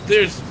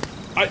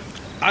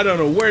 I don't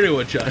know where to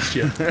adjust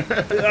you.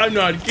 I'm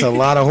not. it's a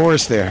lot of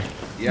horse there.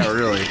 yeah,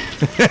 really.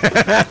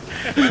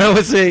 I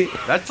would say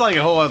That's like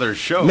a whole other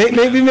show.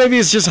 maybe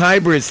it's just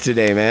hybrids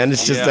today, man.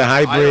 It's just Yeah, the I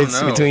don't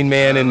hybrids know. between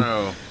I don't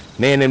know.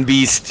 man and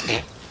beast,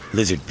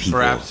 lizard people.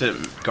 Perhaps it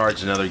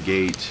guards another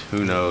gate.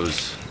 Who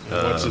knows?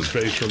 What's his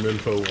face from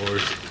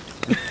InfoWars?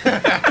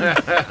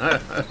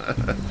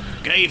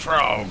 Gay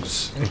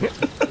frogs.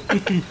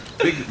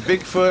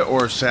 Bigfoot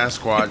or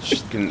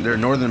Sasquatch, they're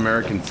Northern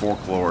American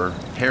folklore,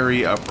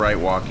 hairy, upright,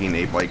 walking,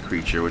 ape-like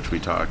creature, which we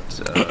talked.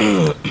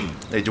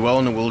 They dwell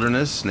in the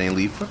wilderness and they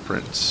leave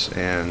footprints.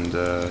 And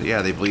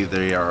they believe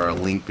they are a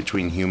link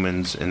between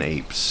humans and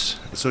apes,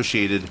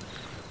 associated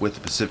with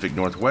the Pacific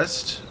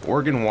Northwest,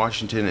 Oregon,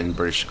 Washington, and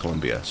British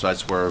Columbia. So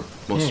that's where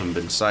most of them have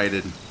been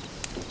sighted.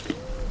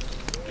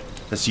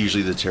 That's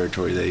usually the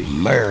territory they...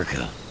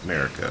 America.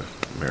 America.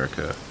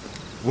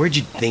 Where'd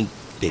you think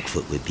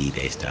Bigfoot would be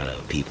based out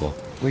of, people?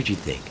 Where'd you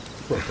think?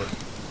 Brooklyn.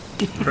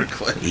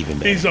 Brooklyn. Even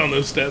better. He's on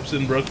those steps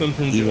in Brooklyn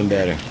from Even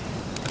Joe. better.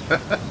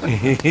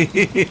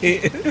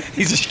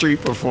 He's a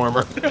street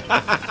performer. Look at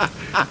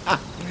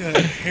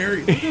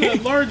that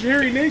large,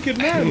 hairy, naked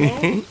man.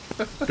 Mom.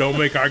 Don't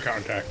make eye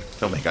contact.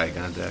 Don't make eye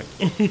contact.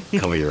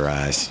 Cover your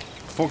eyes.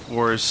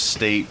 Folklorists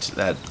state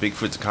that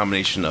Bigfoot's a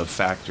combination of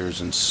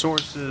factors and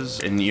sources.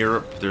 In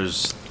Europe,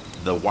 there's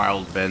the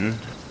wild men.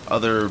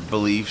 Other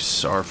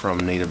beliefs are from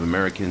Native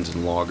Americans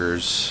and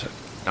loggers.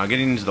 Now,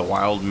 getting into the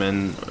wild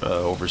men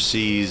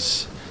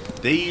overseas,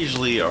 they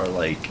usually are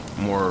like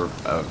more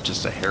of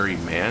just a hairy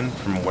man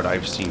from what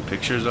I've seen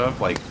pictures of,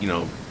 like, you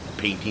know,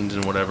 paintings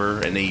and whatever.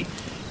 And they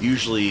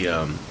usually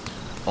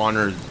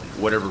honor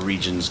whatever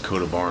region's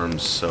coat of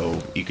arms.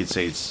 So you could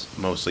say it's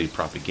mostly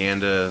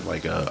propaganda,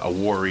 like a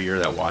warrior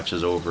that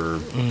watches over,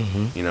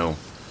 you know,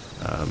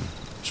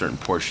 certain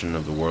portion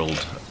of the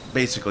world.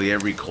 Basically,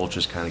 every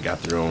culture's kind of got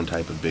their own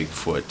type of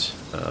Bigfoot,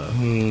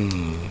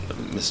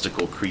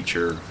 mystical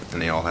creature,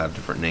 and they all have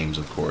different names,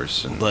 of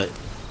course. And But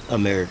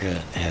America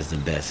has the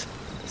best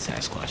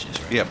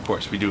Sasquatches, right? yeah, of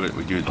course, we do it.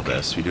 We do it the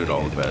best. We do it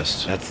all the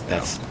best.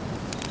 That's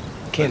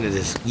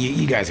Canada's.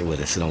 You guys are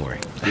with us, so don't worry.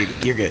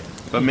 You're good.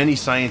 But many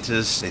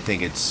scientists, they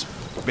think it's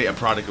a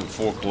product of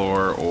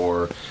folklore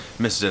or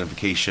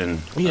misidentification.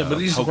 Yeah, but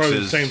these are probably the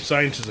hoaxes. same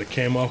scientists that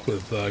came up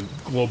with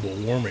global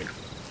warming.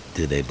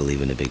 Do they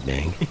believe in the Big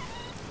Bang?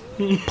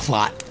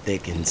 Plot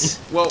thickens.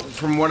 Well,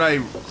 from what I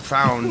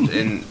found,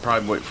 and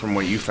probably from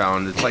what you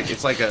found, it's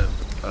like a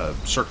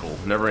circle,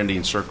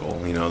 never-ending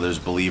circle. You know, there's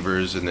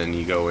believers, and then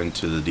you go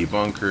into the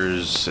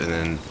debunkers, and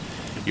then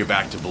you're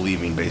back to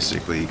believing,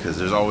 basically, because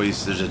there's a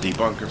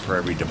debunker for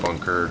every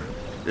debunker.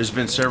 There's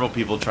been several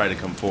people try to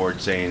come forward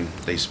saying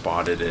they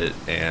spotted it,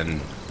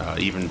 and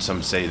even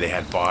some say they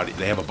have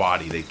a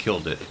body, they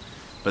killed it.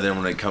 But then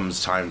when it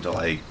comes time to,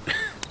 like,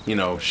 you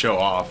know, show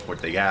off what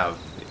they have,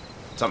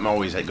 something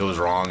always goes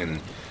wrong,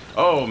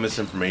 and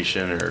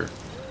misinformation, or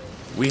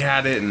we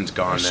had it and it's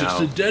gone It's now.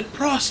 just a dead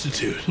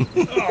prostitute.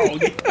 Oh,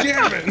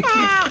 damn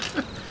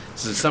it.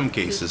 So some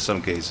cases,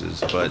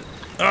 but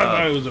I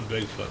thought it was a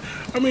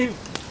Bigfoot. I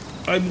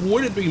mean,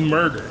 would it be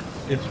murder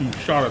if you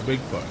shot a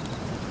Bigfoot?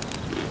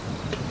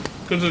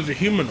 Because it's a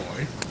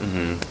humanoid.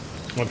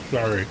 Mm-hmm. I'm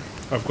sorry.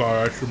 I've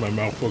got ice in my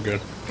mouth again.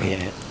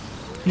 Yeah,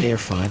 they're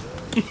fun.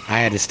 I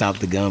had to stop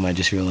the gum. I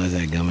just realized I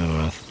had gum in my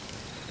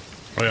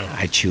mouth. Oh, yeah.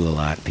 I chew a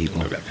lot,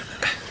 people.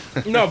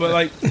 No, but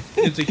like,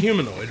 it's a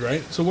humanoid,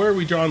 right? So where are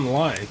we drawing the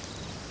line?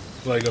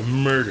 Like a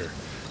murder.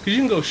 Because you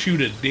can go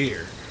shoot a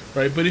deer,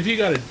 right? But if you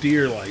got a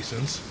deer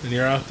license and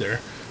you're out there,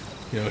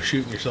 you know,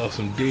 shooting yourself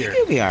some deer,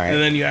 You'll be all right.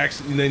 and then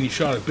you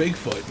shot a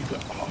Bigfoot, you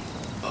go,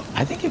 oh,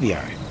 I think you'll be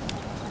all right.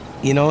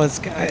 You know, it's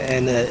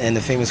and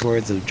the famous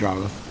words of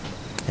Drago,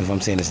 if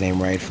I'm saying his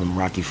name right, from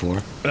Rocky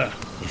IV.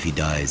 If he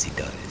dies, he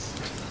dies.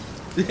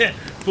 yeah.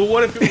 But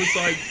what if it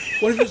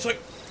was like,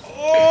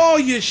 oh,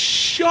 you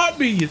shot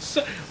me,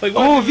 like.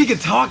 What If he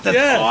could talk,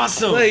 that's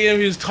awesome. Like if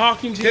he was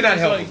talking to you, Then I'd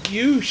it's help like,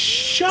 you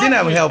shot Then me.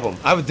 I would help him.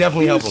 I would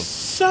definitely You help him.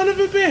 son of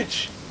a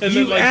bitch. And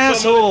You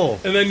asshole.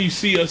 And then you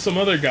see some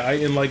other guy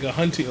in like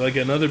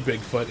another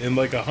Bigfoot in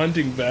like a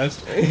hunting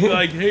vest.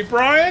 Like, hey,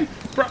 Brian,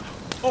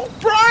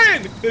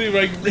 Brian!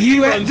 And he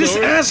runs This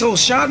over. asshole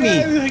shot me.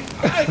 Yeah, like,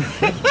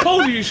 I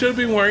told you should have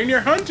been wearing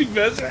your hunting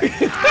vest. You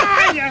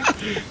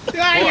actually-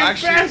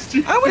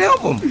 bastard. I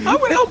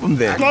would help him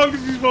then. As long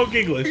as you spoke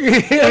English.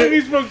 If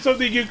you spoke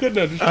something you couldn't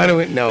understand. I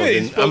don't know. Hey, he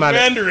Then spoke I'm out.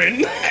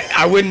 Mandarin.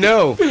 I wouldn't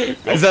know,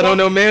 because I don't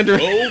know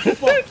Mandarin. Oh,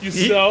 fuck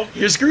yourself.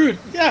 You're screwed.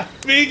 Yeah,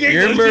 being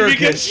You're English, you American.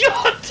 get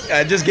shot.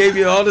 I just gave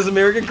you all this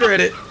American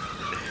credit,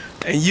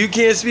 and you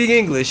can't speak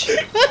English.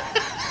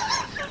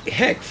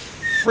 Heck,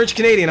 French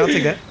Canadian, I'll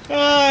take that.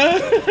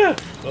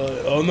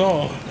 Oh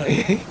no.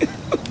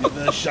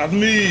 That shot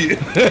me.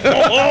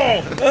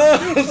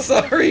 Oh,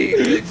 Sorry,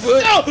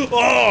 Bigfoot.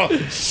 oh,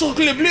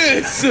 Socle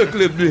bleu.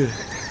 Sucle bleu.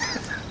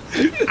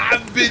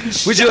 I've been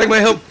shot. Would you like my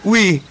help?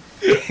 Oui.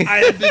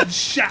 I have been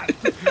shot.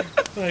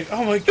 Like,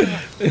 oh my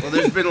god. well,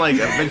 there's been like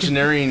a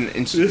veterinarian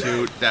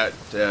institute that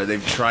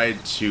they've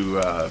tried to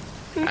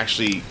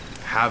actually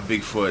have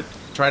Bigfoot,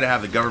 try to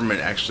have the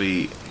government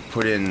actually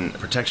put in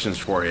protections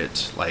for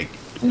it, like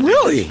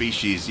Really?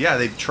 species. Yeah,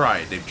 they've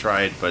tried,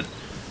 but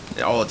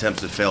all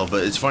attempts have failed.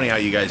 But it's funny how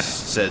you guys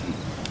said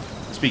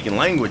speaking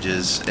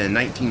languages. In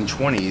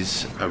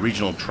 1920s, a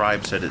regional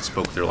tribe said it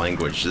spoke their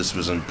language. This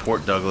was in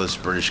Port Douglas,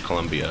 British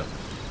Columbia.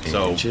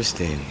 So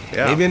Interesting.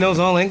 Yeah. Maybe it knows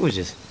all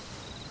languages.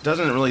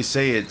 doesn't really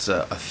say it's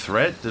a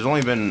threat. There's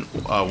only been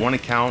one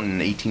account in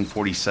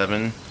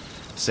 1847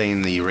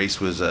 saying the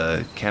race was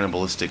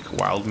cannibalistic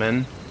wild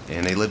men,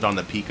 and they lived on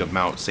the peak of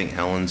Mount St.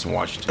 Helens in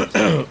Washington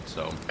State.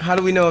 So, How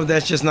do we know if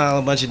that's just not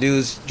a bunch of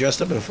dudes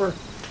dressed up in fur?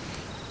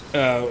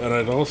 And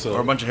I'd also.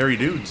 or a bunch of hairy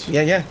dudes.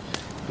 Yeah.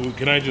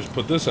 Can I just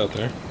put this out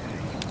there?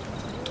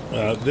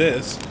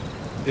 This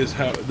is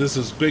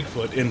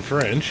Bigfoot in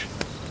French.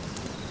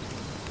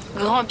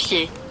 Grand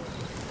pied.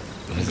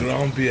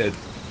 Grand pied.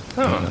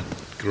 Huh.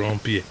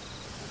 Grand pied.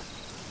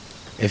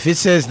 If it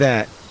says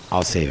that,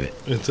 I'll save it.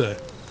 It's a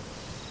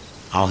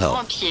I'll help.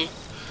 Grand pied.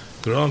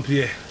 grand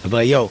pied. I'll be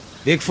like, yo,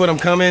 Bigfoot, I'm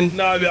coming.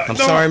 No, I'd be like, I'm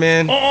no. sorry,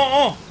 man.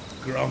 Oh.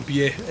 Grand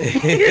pied.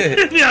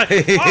 Yeah.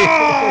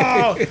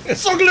 Oh,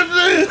 Socle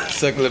bleu.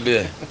 Suckle a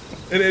bit.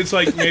 And it's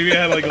like maybe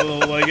I had like a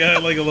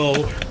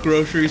little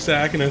grocery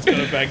sack, and it's got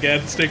a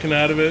baguette sticking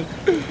out of it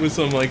with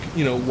some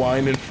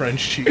wine and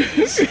French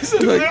cheese.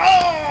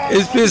 Oh!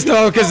 It's pissed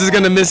off because he's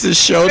gonna miss his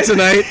show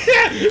tonight.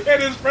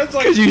 And his friend's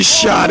like, 'Cause you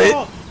shot it.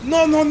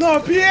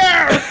 No,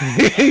 Pierre.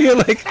 You're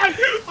like,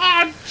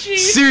 Oh, jeez.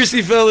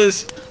 seriously,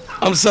 fellas,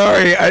 I'm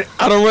sorry. I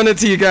don't run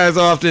into you guys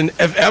often,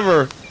 if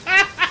ever.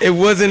 It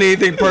wasn't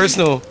anything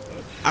personal.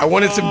 I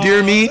wanted some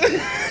deer meat.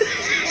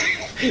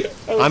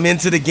 I'm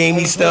into the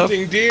gamey stuff.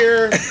 Hunting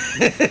deer.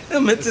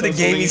 I'm into the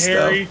gamey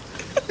hairy.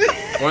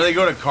 stuff. Or they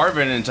go to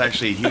Carbon and it's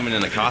actually a human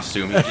in a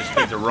costume. He just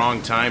picked the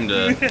wrong time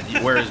to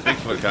wear his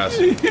Bigfoot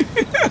costume.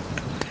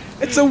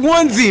 It's a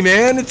onesie,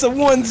 man. It's a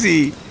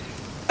onesie.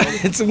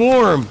 It's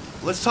warm.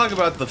 Let's talk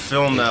about the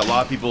film that a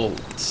lot of people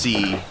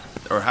see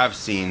or have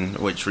seen,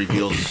 which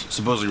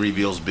supposedly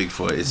reveals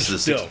Bigfoot. It's the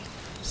Still.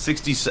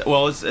 60.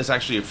 Well, it's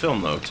actually a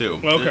film though too.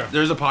 Okay.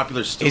 There's a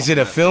popular still. Is it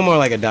a film or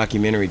like a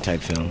documentary type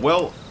film?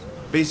 Well,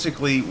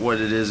 basically what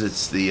it is,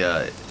 it's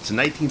a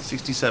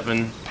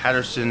 1967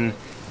 Patterson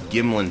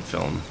Gimlin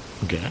film.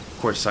 Okay. Of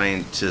course,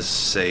 scientists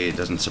say it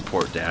doesn't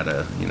support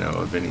data,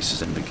 of any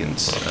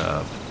significance.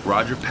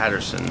 Roger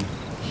Patterson,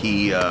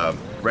 he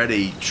read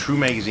a True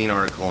magazine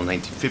article in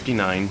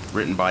 1959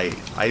 written by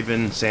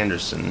Ivan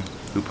Sanderson,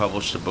 who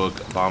published the book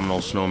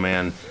Abominable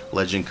Snowman: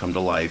 Legend Come to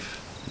Life.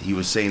 he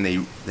was saying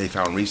they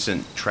found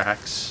recent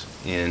tracks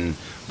in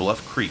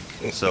Bluff Creek.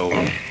 So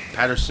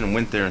Patterson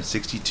went there in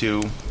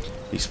 1962.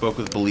 He spoke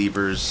with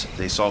believers.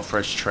 They saw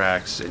fresh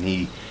tracks, and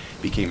he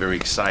became very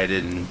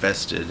excited and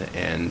invested.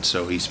 And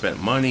so he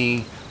spent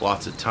money,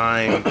 lots of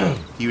time.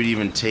 He would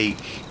even take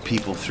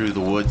people through the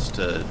woods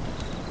to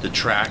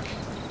track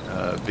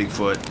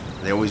Bigfoot.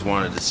 They always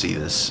wanted to see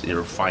this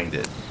or find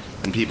it.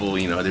 And people,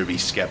 there'd be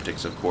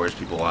skeptics, of course.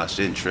 People lost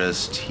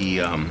interest. He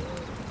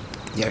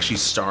actually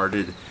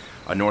started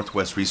a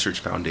Northwest Research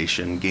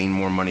Foundation, gained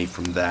more money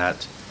from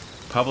that,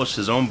 published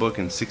his own book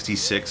in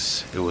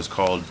 1966. It was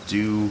called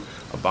Do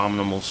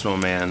Abominable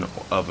Snowman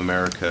of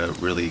America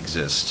Really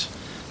Exist?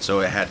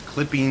 So it had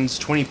clippings,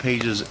 20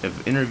 pages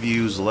of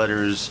interviews,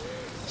 letters,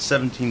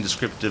 17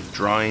 descriptive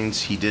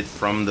drawings he did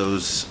from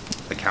those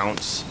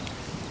accounts,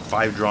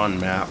 5 drawn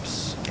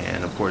maps,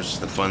 and of course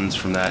the funds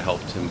from that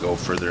helped him go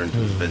further into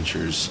his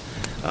ventures.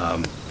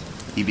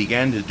 He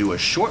began to do a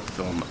short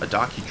film, a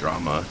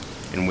docudrama,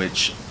 in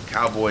which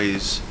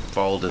cowboys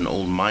followed an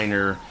old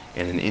miner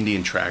and an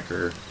Indian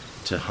tracker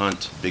to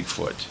hunt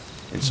Bigfoot.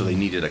 And so they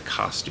needed a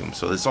costume.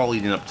 So it's all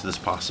leading up to this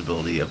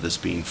possibility of this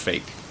being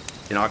fake.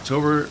 In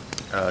October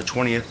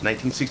 20th,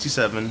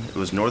 1967, it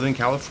was Northern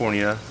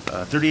California,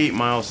 38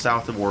 miles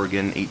south of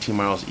Oregon, 18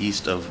 miles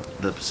east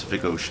of the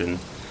Pacific Ocean.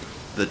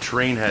 The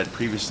terrain had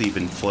previously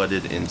been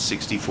flooded in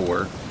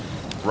 1964.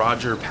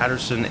 Roger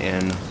Patterson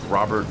and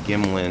Robert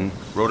Gimlin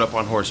rode up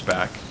on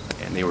horseback,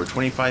 and they were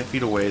 25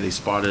 feet away. They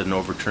spotted an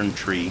overturned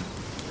tree.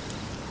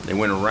 They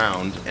went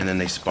around, and then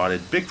they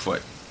spotted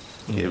Bigfoot.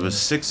 It was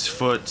 6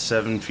 foot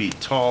 7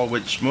 feet tall,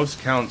 which most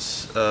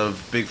accounts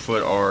of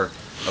Bigfoot are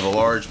of a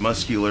large,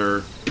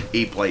 muscular,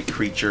 ape-like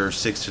creature,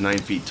 6 to 9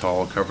 feet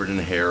tall, covered in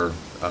hair,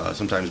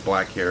 sometimes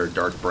black hair,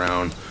 dark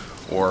brown,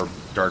 or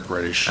dark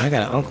reddish. I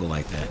got an uncle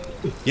like that.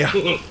 Yeah,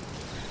 it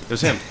was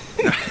him.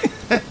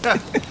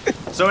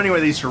 So anyway,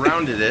 they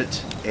surrounded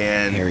it,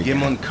 and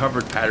Gimlin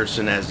covered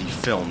Patterson as he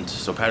filmed.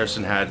 So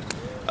Patterson had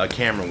a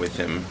camera with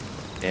him,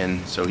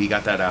 and so he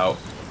got that out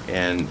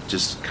and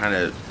just kind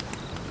of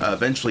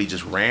eventually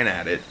just ran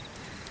at it.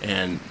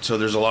 And so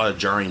there's a lot of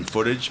jarring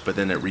footage, but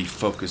then it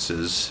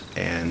refocuses,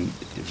 and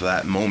for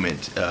that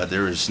moment,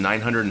 there is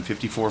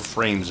 954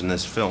 frames in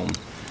this film.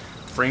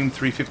 Frame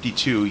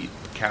 352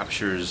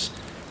 captures,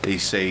 they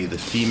say, the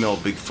female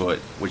Bigfoot,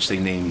 which they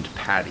named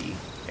Patty.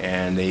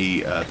 And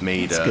they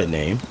made... That's a good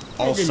name.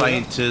 All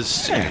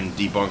scientists and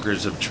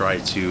debunkers have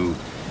tried to,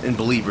 and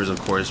believers,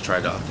 of course,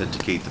 tried to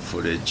authenticate the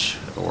footage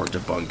or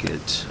debunk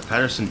it.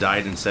 Patterson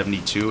died in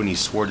 1972, and he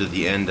swore to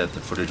the end that the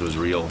footage was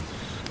real.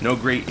 No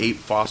great ape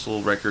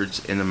fossil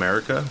records in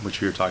America,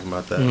 which we were talking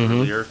about that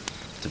earlier.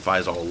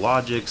 Defies all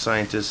logic,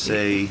 scientists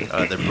say.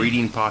 The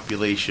breeding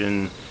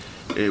population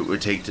it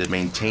would take to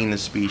maintain the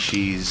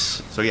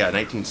species. So yeah,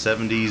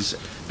 1970s,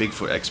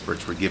 Bigfoot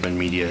experts were given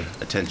media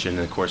attention,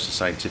 and of course the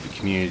scientific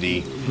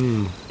community,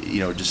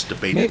 just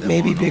debated them.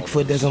 Maybe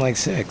Bigfoot doesn't like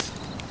sex.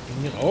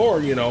 Or,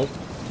 maybe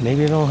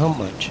they don't hump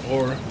much.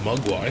 or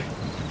Mugwai.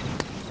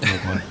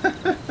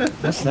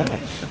 What's that?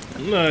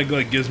 No,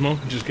 like Gizmo,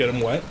 just get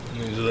him wet,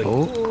 and he's like,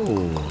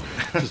 Oh.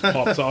 just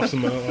pops off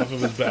some off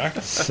of his back.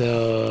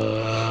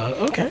 So,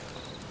 okay.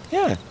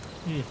 Yeah.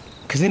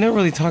 Because they never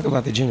really talk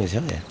about the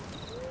genitalia.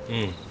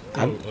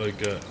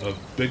 Like a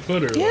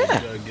Bigfoot or Yeah.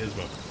 like a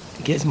Gizmo?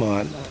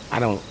 Gizmo, I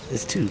don't,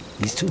 he's too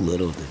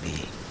little to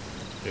be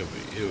It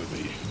would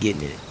be.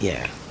 getting it.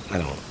 Yeah, I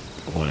don't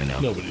want to know.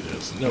 Nobody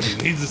does. Nobody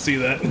needs to see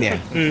that. Yeah.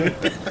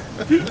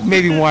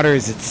 Maybe water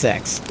is its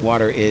sex.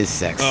 Water is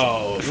sex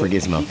for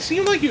Gizmo. He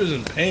seemed like he was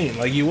in pain.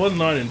 Like he was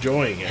not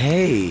enjoying it.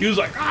 Hey. He was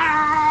like,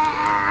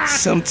 ah!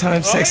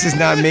 Sometimes sex is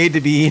not made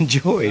to be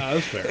enjoyed. Nah,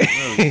 that's fair.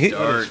 That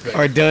was fair.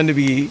 Or done to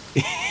be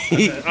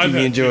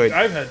enjoyed.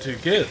 I've had 2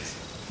 kids.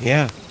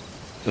 Yeah.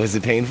 Was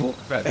it painful?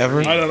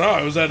 Ever? I don't know.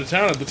 I was out of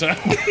town at the time.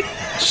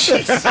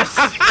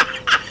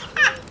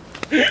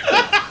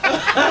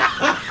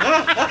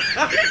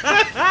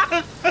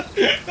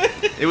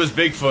 It was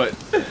Bigfoot.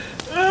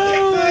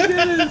 Oh my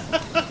goodness.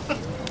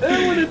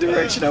 That went a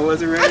direction I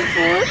wasn't ready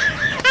for.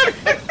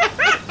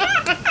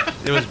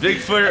 It was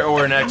Bigfoot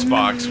or an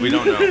Xbox. We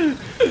don't know.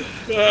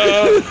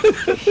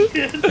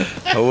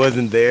 I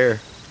wasn't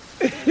there.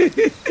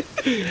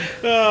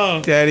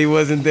 Oh. Daddy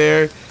wasn't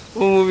there.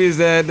 What movie is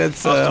that?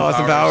 That's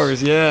Austin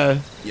Powers. Yeah.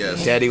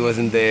 Yes. Daddy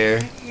wasn't there.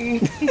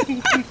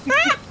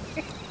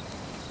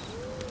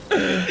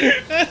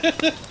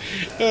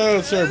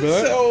 Oh, sorry about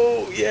that.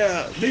 So,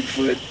 yeah,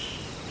 Bigfoot.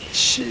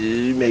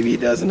 Maybe he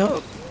doesn't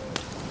hump.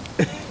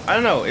 I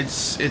don't know.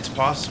 It's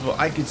possible.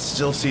 I could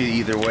still see it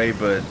either way,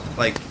 but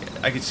like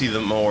I could see the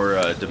more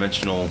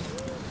dimensional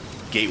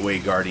gateway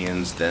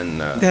guardians than.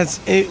 That's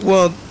it.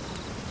 Well,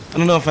 I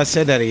don't know if I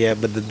said that yet,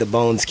 but the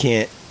bones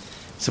can't.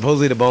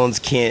 Supposedly, the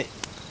bones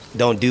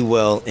don't do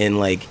well in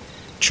like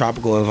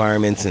tropical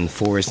environments and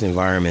forest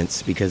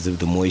environments because of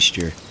the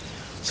moisture.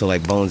 So,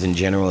 like bones in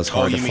general, it's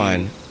hard to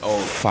find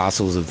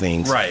fossils of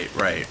things.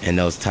 Right. In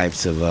those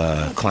types of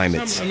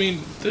climates. I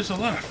mean, there's a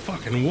lot of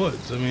fucking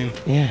woods. I mean,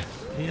 Yeah.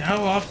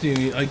 How often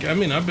do you, like, I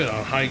mean, I've been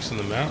on hikes in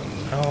the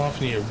mountains. How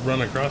often do you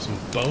run across some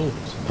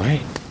bones?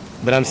 Right.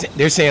 But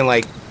they're saying,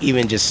 like,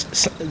 even just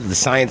the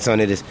science on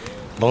it is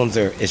bones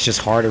it's just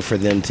harder for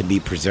them to be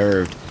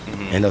preserved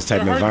in those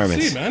type They're of hard to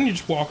environments. see, man. You're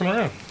just walking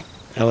around.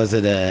 How was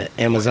it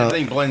Amazon?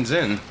 Everything blends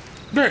in.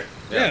 Right.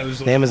 Yeah. There's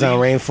The Amazon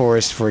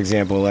rainforest, for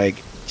example, like,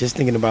 just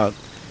thinking about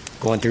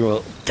going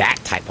through that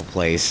type of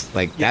place,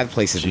 like, that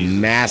place is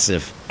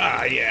massive.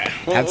 Ah, yeah.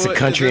 That's a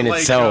country in isn't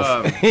itself.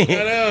 I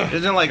know.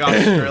 Isn't like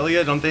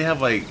Australia? Don't they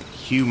have like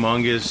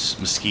humongous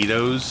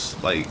mosquitoes,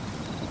 like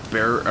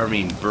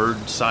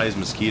bird-sized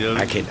mosquitoes?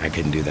 I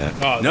couldn't do that.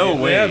 Oh, No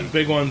they way. have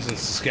big ones in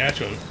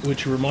Saskatchewan,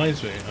 which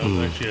reminds me, I was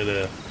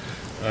actually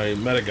I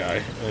met a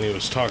guy, and he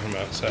was talking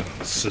about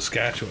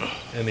Saskatchewan,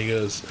 and he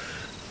goes,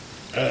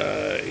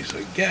 he's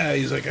like, yeah,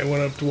 he's like, I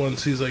went up to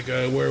once, he's like,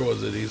 where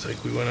was it? He's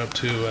like, we went up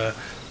to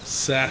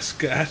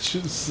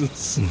Saskatchewan.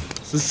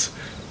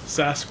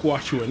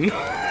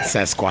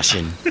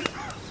 Sasquatchin.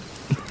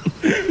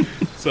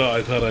 So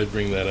I thought I'd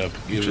bring that up.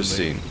 given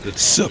Interesting. the topic.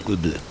 Suck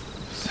with the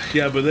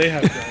Yeah, but they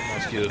have giant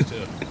mosquitoes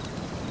too.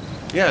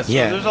 Yeah, so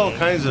Yeah. there's all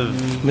kinds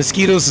of.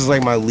 mosquitoes is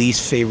like my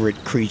least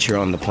favorite creature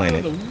on the They're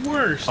planet. the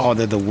worst. Oh,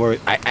 they're the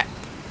worst.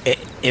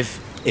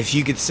 If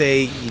you could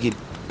say you could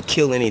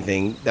kill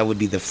anything, that would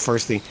be the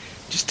first thing.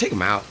 Just take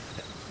them out.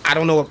 I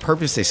don't know what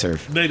purpose they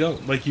serve. They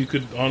don't. Like, you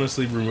could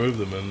honestly remove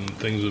them and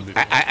things would be...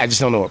 I just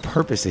don't know what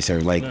purpose they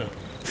serve. Like No.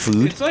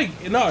 food. It's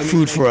like, no, I mean,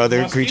 Food for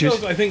other mosquitoes,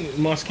 creatures? I think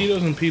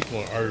mosquitoes and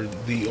people are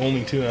the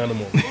only two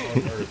animals on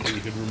Earth that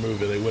you could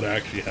remove, and they would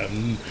actually have...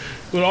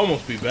 It would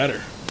almost be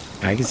better.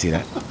 I can see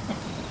that.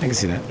 I can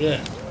see that.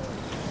 Yeah.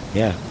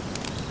 Yeah,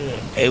 Yeah.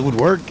 it would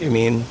work. I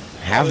mean,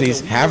 half They're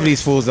these the half of these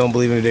worst. fools don't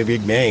believe in the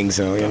Big Bang,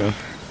 so you know.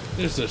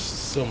 There's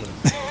just so many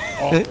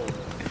awful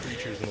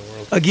creatures in the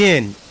world.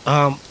 Again,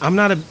 I'm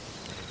not a.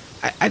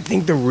 I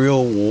think the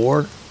real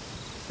war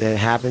that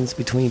happens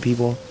between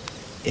people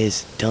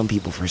is dumb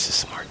people versus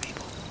smart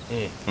people.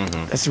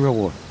 That's the real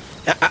war.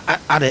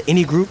 Out of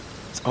any group,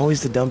 it's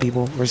always the dumb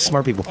people versus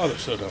smart people. Oh, they're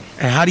so dumb.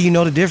 And how do you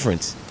know the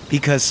difference?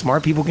 Because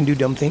smart people can do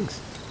dumb things.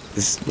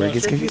 This is where it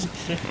gets Sure. confusing.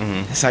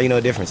 That's how you know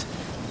the difference.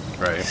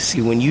 Right.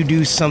 See, when you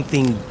do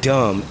something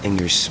dumb and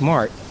you're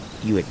smart,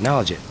 you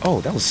acknowledge it.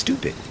 Oh, that was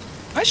stupid.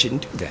 I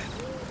shouldn't do that.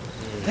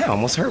 That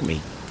almost hurt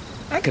me.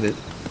 I could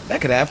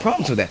have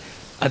problems with that.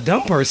 A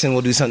dumb person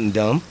will do something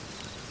dumb,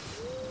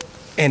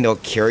 and they'll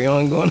carry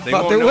on going They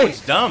about won't their know way.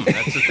 it's dumb.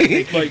 That's the thing.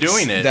 They keep Like,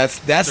 doing it. That's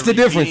It's a the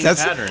difference. repeating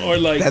That's pattern. Or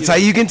like... that's how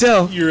you can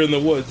tell. You're in the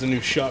woods and you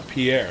shot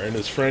Pierre and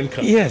his friend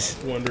comes Yes.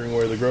 wondering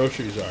where the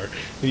groceries are.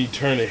 And you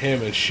turn to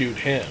him and shoot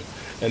him.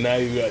 And now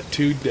you've got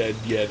two dead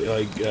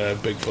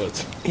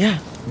Bigfoots. Yeah,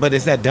 but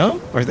is that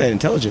dumb or is that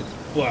intelligent?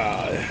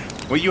 Wow.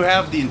 Well, you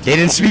have the They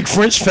didn't speak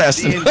French fast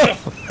the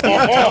enough.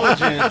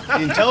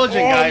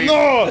 intelligent guy.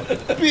 Oh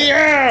no!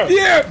 Pierre!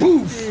 Yeah,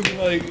 poof.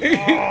 Like,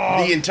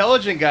 The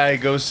intelligent guy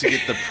goes to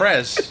get the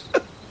press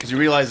because he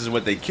realizes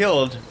what they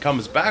killed.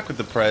 Comes back with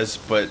the press,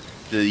 but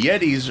the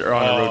Yetis are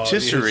on a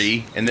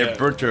rotisserie and they're yeah.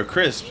 burnt to a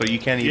crisp, so you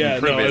can't even yeah,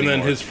 prove no, it and then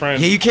anymore. his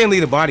friend. Yeah, you can't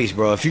leave the bodies,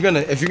 bro. If you're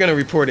gonna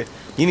report it,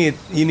 you need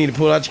to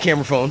pull out your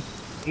camera phone.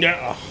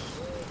 Yeah.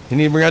 You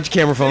need to bring out your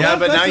camera phone. Yeah,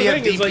 but That's now the you have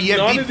thing, is, deep, like, you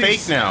none have of deep fake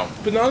these- now.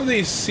 But none of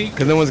these secrets.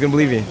 Because no one's gonna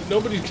believe you.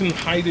 Nobody can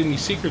hide any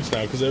secrets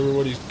now because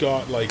everybody's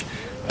got like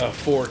a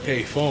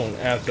 4K phone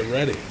at the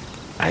ready.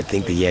 I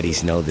think the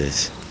Yetis know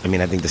this. I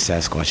mean, I think the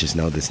Sasquatches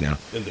know this now.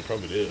 And they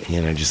probably do.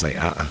 You know, just like,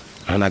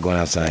 I'm not going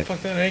outside.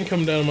 Fuck that! I ain't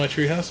coming down to my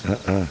treehouse.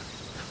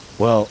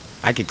 Well,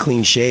 I could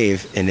clean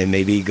shave and then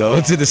maybe go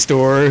to the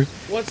store.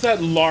 What's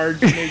that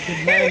large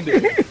naked man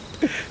do?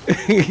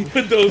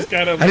 With those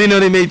kind of. I didn't know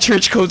they made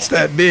trench coats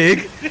that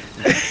big.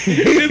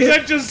 It's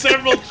like just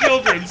several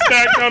children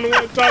stacked on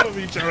one top of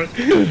each other.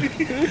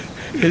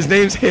 His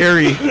name's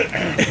Harry.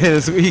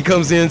 And so he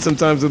comes in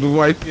sometimes with a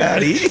white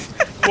patty.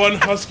 One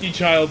husky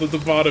child at the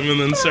bottom and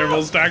then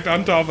several stacked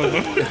on top of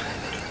him.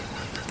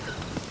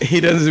 He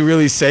doesn't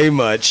really say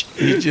much.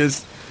 He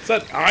just, Is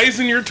that eyes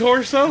in your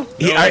torso?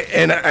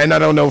 and I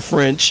don't know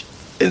French.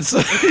 And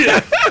so,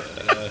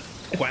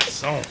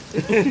 Poisson.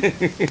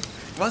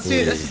 Well,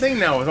 see, that's the thing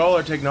now. With all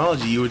our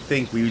technology, you would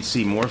think we would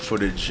see more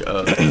footage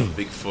of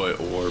Bigfoot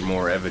or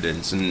more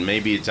evidence, and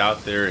maybe it's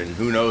out there, and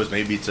who knows?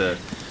 Maybe it's a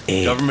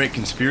government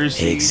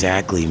conspiracy.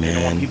 exactly, They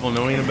don't want man. people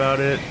knowing about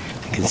it.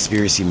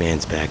 Conspiracy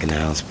man's back in the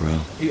house, bro.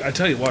 I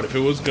tell you what, if it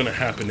was going to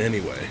happen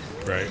anyway,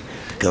 right,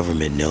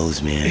 Government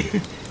knows, man.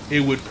 it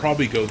would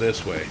probably go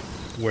this way,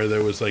 where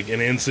there was like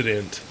an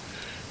incident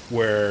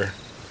where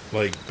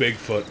like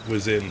Bigfoot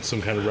was in some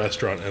kind of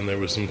restaurant and there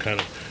was some kind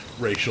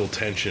of racial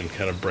tension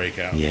kind of break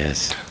out.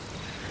 Yes.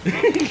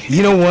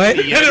 You know what?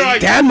 And they're like,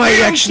 That might "We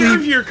don't actually-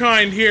 serve your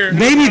kind here.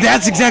 Maybe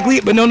that's exactly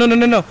it. But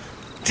no.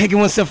 Take it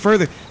one step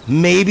further.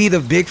 Maybe the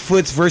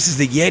Bigfoots versus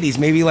the Yetis.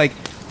 Maybe like,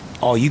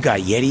 oh, you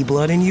got Yeti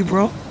blood in you,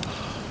 bro?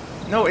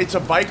 No, it's a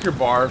biker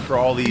bar for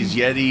all these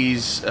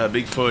Yetis,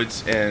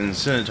 Bigfoots, and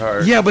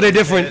Centaurs. Yeah, but they're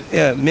different.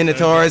 Yeah,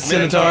 Minotaurs,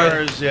 Centaurs.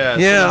 Minotaurs, yeah.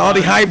 Yeah, all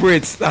the Cinnabon.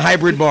 hybrids. The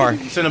hybrid bar.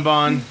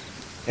 Cinnabon.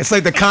 It's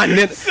like the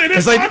continent.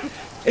 It's like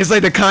It's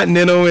like the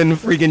Continental and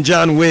freaking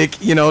John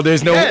Wick. You know,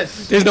 there's no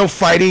Yes. there's no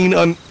fighting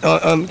on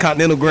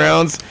Continental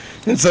grounds,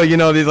 and so you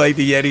know, like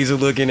the Yetis are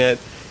looking at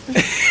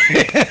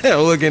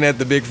looking at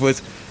the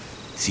Bigfoots.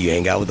 So you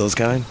hang out with those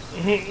kind?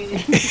 and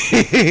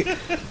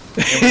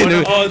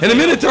the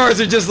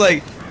Minotaurs are just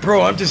like,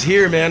 bro, I'm just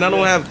here, man. I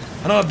don't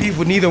have beef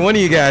with neither one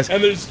of you guys.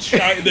 And there's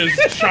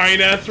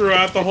China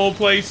throughout the whole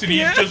place, and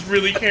he's just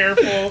really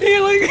careful. Yeah,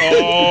 like,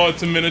 Oh,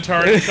 it's a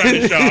Minotaur in the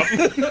China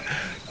shop.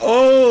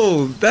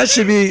 oh, that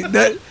should be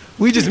that.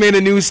 We just made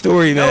a news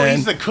story, No, man.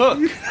 he's the cook.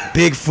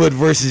 Bigfoot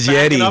versus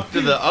Backing Yeti. up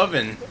to the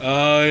oven.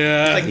 Oh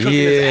yeah. Like cooking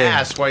his Yeah.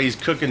 ass while he's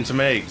cooking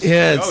some eggs.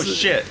 Yeah, Oh, it's-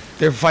 shit.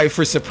 Their fight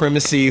for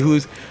supremacy.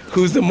 Who's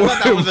the more,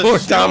 That was a more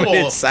stumble.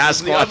 dominant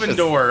The oven Sasquatch?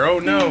 door. Oh,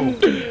 no.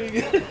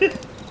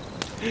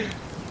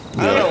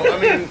 I don't know. I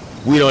mean,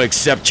 We don't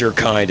accept your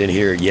kind in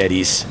here,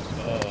 Yetis.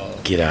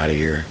 Get out of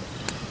here.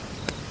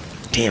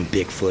 Damn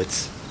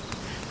Bigfoots.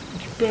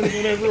 Better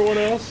than everyone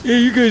else. Yeah,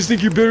 you guys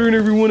think you're better than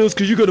everyone else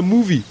because you got a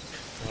movie.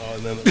 Oh,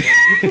 and then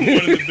one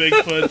of the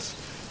Bigfoots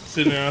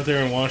sitting out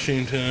there in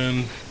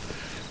Washington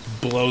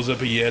blows up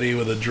a Yeti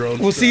with a drone.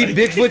 Well, see, strike.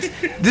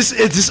 Bigfoots.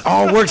 This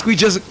all works. We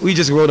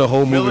just wrote a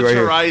whole movie right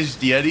here.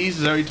 militarized Yetis. Is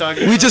that what you're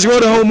talking We about? just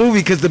wrote a whole movie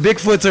because the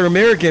Bigfoots are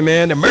American,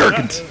 man.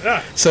 Americans.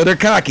 Yeah, So they're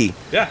cocky.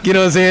 Yeah. You know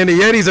what I'm saying? The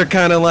Yetis are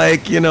kind of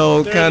like, you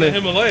know, they're kind in the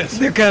of. Himalayas.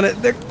 They're kind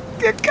of.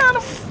 They're kind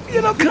of,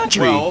 you know,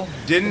 country. Well,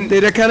 didn't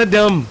They're kind of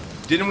dumb.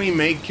 we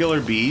make killer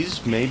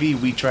bees? Maybe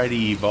we try to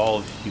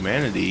evolve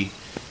humanity,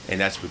 and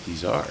that's what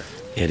these are.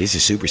 Yeah, these are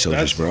super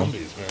soldiers, That's bro.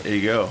 zombies, man. There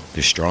you go.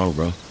 They're strong,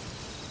 bro.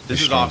 This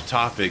is strong. off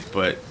topic,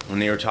 but when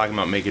they were talking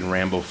about making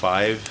Rambo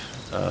 5,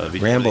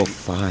 before Rambo they-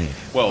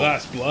 5. well,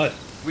 Last Blood.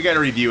 we got a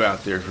review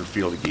out there for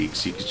Field of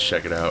Geeks. You can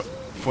check it out.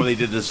 Before they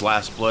did this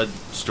Last Blood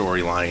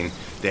storyline,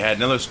 they had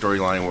another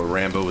storyline where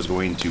Rambo was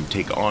going to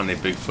take on a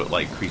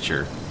Bigfoot-like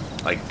creature,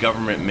 like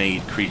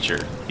government-made creature.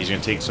 He's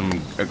going to take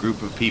a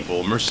group of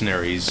people,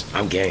 mercenaries.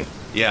 I'm game.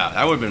 Yeah,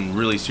 that would have been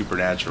really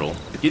supernatural.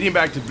 Getting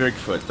back to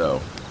Bigfoot,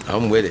 though,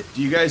 I'm with it.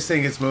 do you guys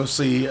think it's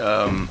mostly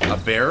a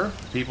bear?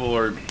 People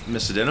are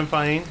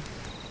misidentifying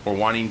or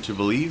wanting to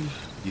believe.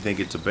 Do you think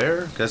it's a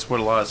bear? That's what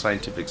a lot of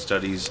scientific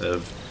studies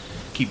have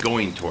keep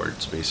going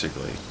towards,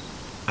 basically.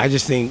 I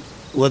just think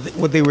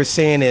what they were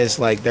saying is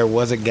like there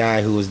was a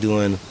guy who was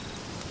doing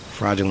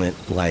fraudulent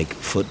like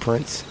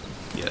footprints,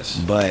 Yes.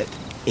 but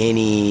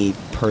any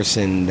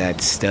person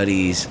that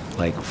studies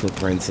like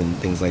footprints and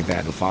things like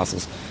that and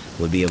fossils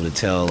would be able to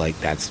tell like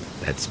that's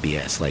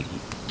BS. Like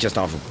just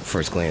off of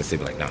first glance, they'd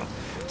be like, no.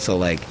 So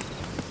like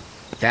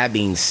that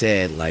being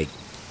said, like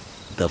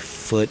the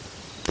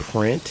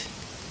footprint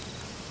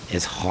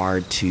is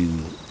hard to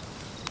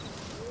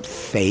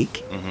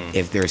fake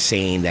if they're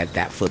saying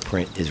that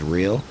footprint is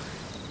real,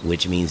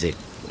 which means it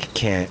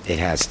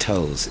has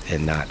toes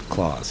and not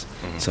claws.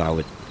 So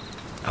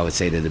I would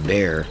say that the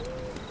bear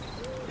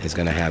is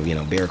gonna have, you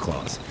know, bear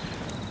claws.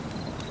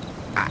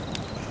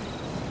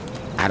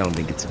 I don't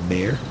think it's a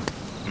bear.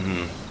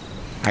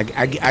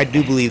 I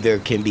do believe there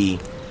can be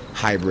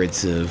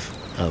hybrids of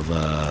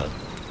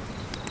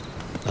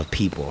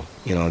people.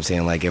 You know what I'm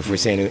saying? Like if we're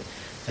saying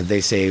if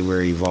they say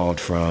we're evolved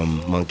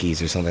from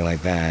monkeys or something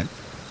like that,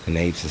 and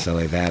apes and stuff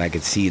like that, I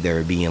could see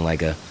there being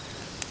like a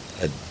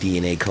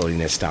DNA coding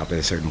that stopped at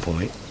a certain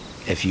point.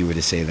 If you were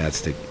to say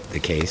that's the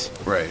case.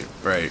 Right,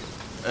 right.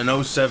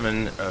 An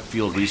 07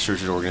 field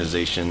research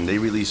organization, they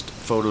released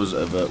photos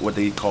of what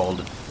they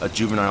called a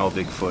juvenile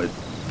Bigfoot.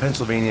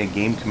 Pennsylvania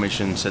Game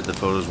Commission said the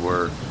photos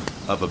were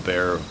of a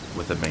bear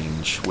with a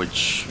mange,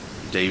 which,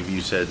 Dave,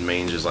 you said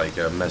mange is like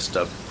a messed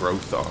up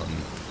growth on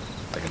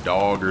like a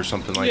dog or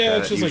something like Yeah, that,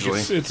 it's just usually.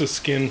 like it's a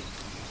skin.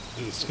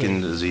 Skin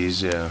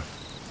disease, yeah.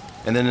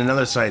 And then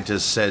another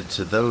scientist said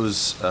to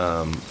those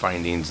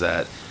findings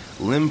that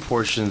limb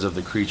portions of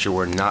the creature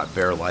were not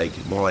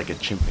bear-like, more like a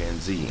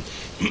chimpanzee.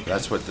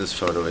 That's what this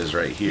photo is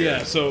right here.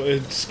 Yeah, so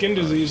it's skin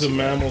disease of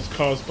mammals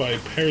caused by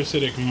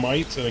parasitic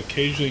mites and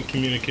occasionally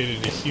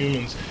communicated to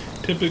humans.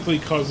 Typically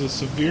causes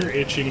severe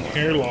itching,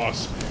 hair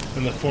loss,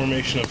 and the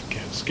formation of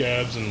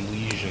scabs and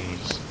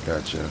lesions.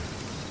 Gotcha.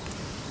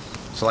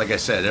 So like I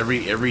said, every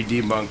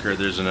debunker,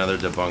 there's another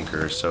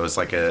debunker. So it's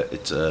like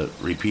it's a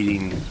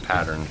repeating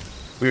pattern.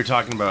 We were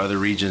talking about other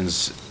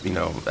regions, you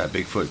know, that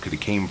Bigfoot could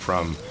have came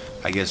from.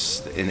 I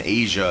guess in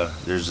Asia,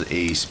 there's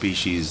a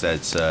species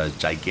that's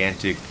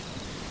gigantic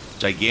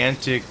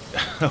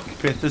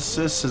Ophiuchus,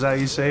 is that how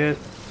you say it?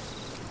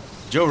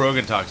 Joe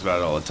Rogan talks about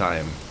it all the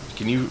time.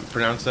 Can you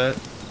pronounce that?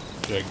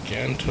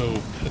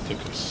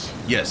 Gigantopithecus.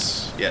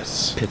 Yes,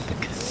 yes.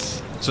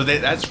 Pithecus. So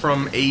that's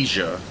from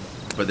Asia,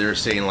 but they're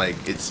saying like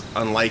it's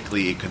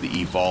unlikely it could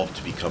evolve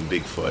to become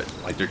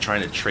Bigfoot. Like they're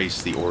trying to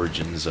trace the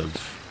origins of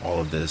all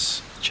of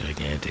this.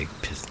 Gigantic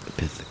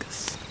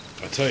Pithecus.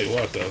 I'll tell you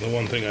what, though, the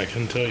one thing I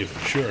can tell you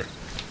for sure,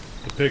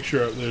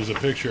 there's a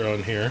picture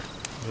on here,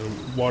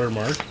 a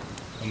watermark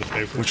on the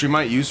paper. Which we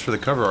might use for the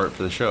cover art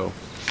for the show.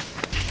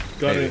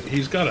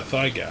 He's got a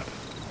thigh gap.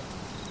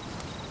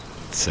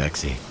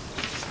 Sexy.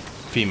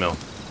 Female.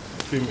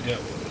 Yeah,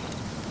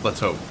 Let's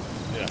hope.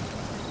 yeah.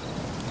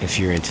 If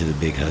you're into the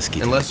big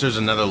husky. Unless there's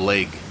another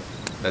leg.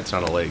 That's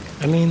on a lake.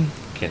 I mean,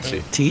 Can't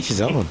see. to each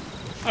his own.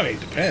 I mean, it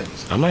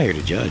depends. I'm not here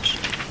to judge.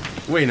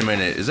 Wait a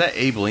minute. Is that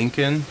Abe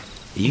Lincoln?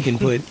 You can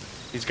put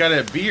He's got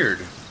a beard.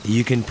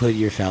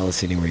 your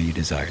phallus anywhere you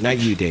desire. Not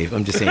you, Dave.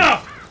 I'm just saying. No,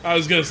 I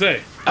was gonna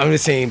say. I'm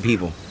just saying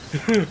people.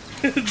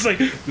 It's like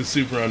the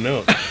super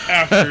unknown.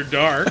 After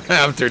dark.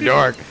 After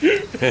dark.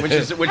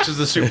 Which is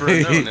the super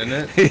unknown,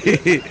 isn't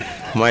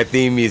it? My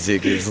theme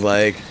music is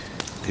like.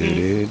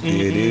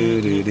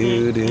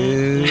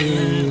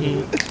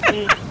 doo-doo-doo-doo-doo-doo.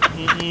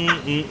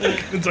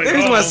 It's like,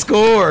 There's my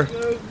score.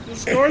 The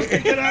score's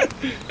gonna get out.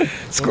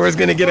 Score's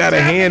gonna get out of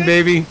hand,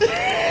 baby.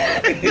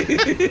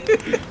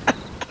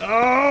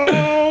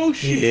 Oh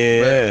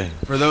shit! Yeah.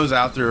 For those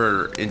out there who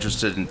are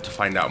interested to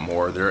find out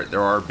more,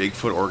 there are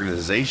Bigfoot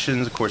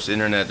organizations. Of course, the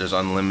internet, there's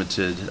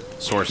unlimited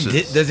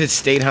sources. Does it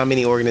state how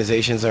many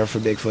organizations are for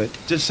Bigfoot?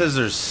 It just says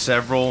there's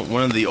several.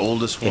 One of the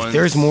oldest ones. If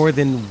there's more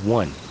than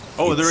one.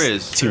 Oh, it's there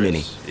is. Too There many.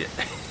 is. Yeah.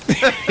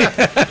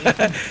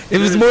 If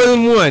it's more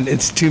than one,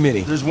 it's too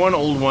many. There's one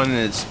old one, and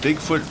it's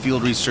Bigfoot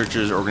Field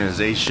Researchers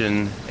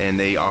Organization, and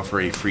they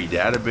offer a free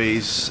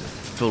database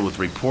filled with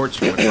reports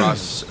from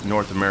across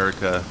North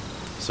America.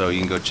 So you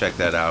can go check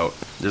that out.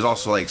 There's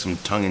also like some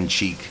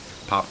tongue-in-cheek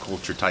pop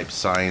culture type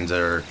signs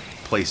that are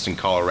placed in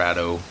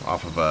Colorado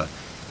off of a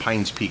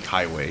Pines Peak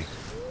Highway.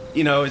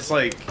 You know, it's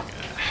like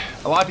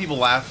a lot of people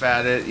laugh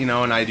at it, you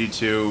know, and I do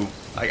too.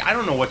 Like, I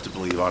don't know what to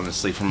believe,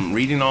 honestly. From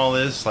reading all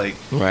this, like,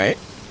 Right.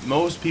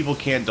 most people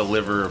can't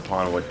deliver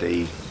upon what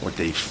they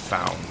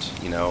found,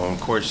 you know. And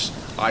of course,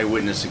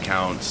 eyewitness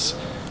accounts.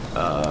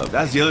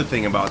 That's the other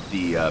thing about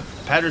the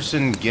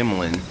Patterson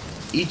Gimlin.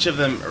 Each of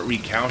them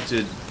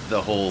recounted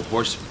the whole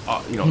horse,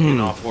 in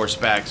off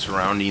horseback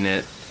surrounding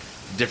it,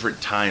 different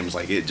times.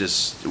 Like it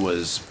just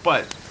was.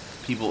 But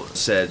people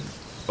said,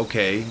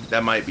 okay,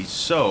 that might be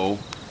so.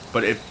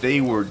 But if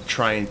they were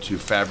trying to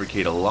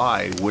fabricate a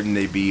lie, wouldn't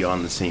they be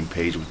on the same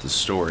page with the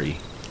story?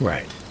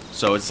 Right.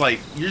 So it's like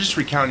you're just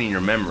recounting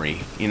your memory.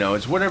 You know,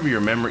 it's whatever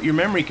your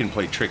memory can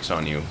play tricks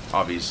on you,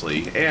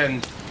 obviously,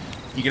 and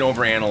you can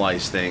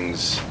overanalyze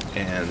things,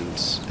 and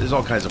there's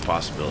all kinds of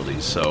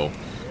possibilities. So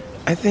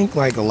I think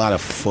like a lot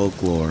of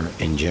folklore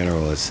in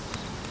general is,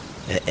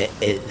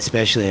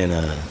 especially in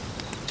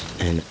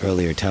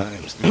earlier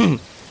times,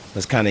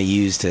 was kind of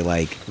used to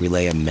like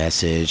relay a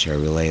message or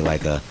relay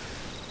like a,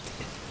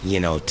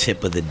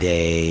 tip of the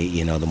day.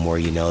 The more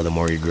you know, the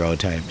more you grow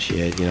type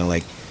shit.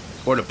 Like.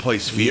 Or to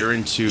place fear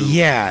into people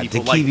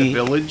to like keep the you-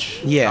 village.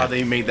 yeah. How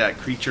they made that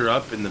creature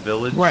up in the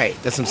village. Right.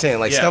 That's what I'm saying.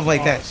 Like Yeah. stuff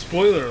like that.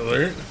 Spoiler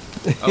alert.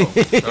 Oh,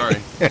 sorry.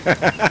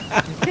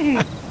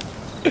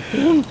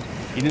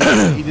 You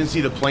didn't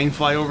see the plane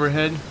fly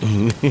overhead?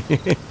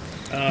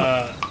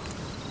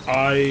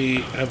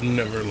 I have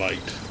never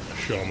liked a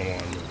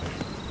Shyamalan movie.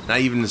 Not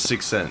even The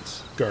Sixth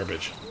Sense.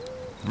 Garbage.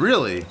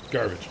 Really?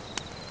 Garbage.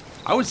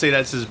 I would say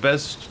that's his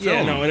best film.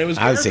 Yeah, no, and it was.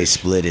 I would say garbage.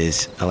 Split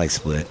is. I like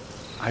Split.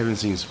 I haven't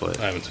seen Split.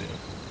 I haven't seen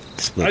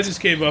it. Split. I just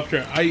gave up.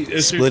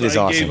 Split is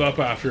I gave awesome. up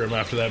after him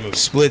after that movie.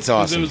 Split's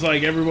 'Cause awesome. It was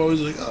like everybody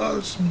was like, "Oh,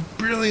 it's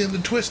brilliant, the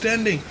twist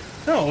ending."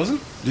 No, it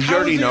wasn't. Did you How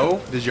already was it?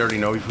 know? Did you already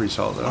know before you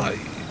saw it, though?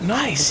 No,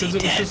 I because see it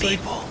was dead just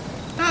people.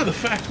 like. Nah, the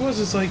fact was,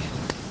 it's like,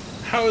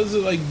 how is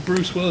it like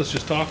Bruce Willis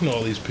just talking to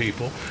all these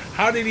people?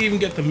 How did he even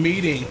get the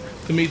meeting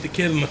to meet the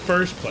kid in the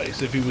first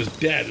place if he was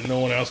dead and no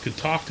one else could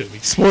talk to him?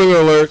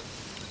 Spoiler alert.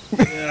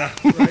 Yeah,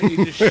 right. He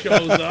just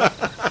shows up.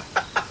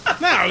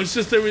 No, it was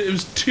just it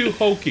was too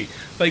hokey.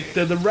 Like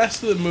the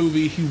rest of the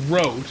movie, he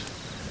wrote,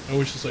 and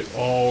was just like,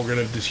 oh, we're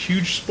gonna have this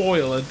huge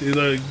spoil at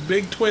the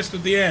big twist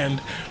at the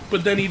end.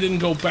 But then he didn't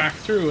go back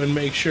through and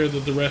make sure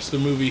that the rest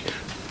of the movie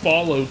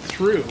followed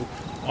through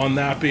on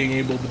that being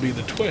able to be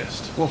the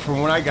twist. Well,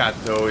 from what I got,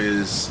 though,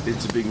 is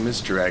it's a big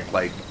misdirect.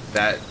 Like,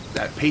 that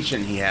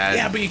patient he had...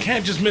 Yeah, but you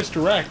can't just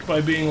misdirect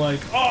by being like,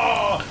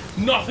 oh,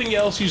 nothing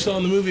else you saw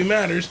in the movie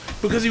matters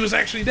because he was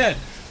actually dead.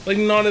 Like,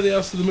 none of the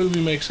else of the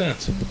movie makes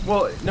sense.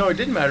 Well, no, it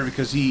didn't matter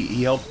because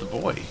he helped the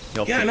boy. He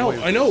helped Yeah, the I know, boy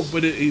with I know,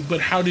 this. but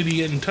how did he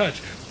get in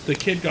touch? The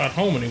kid got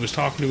home and he was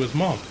talking to his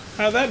mom.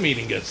 How did that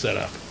meeting get set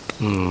up?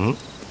 Mm-hmm. I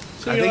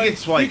So you're think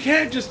it's like- you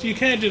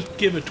can't just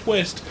give a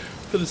twist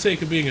for the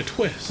sake of being a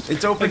twist.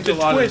 It's open like to the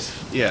a lot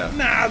twist, of... Yeah.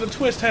 Nah, the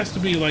twist has to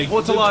be like Well,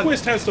 it's a the lot-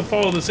 twist has to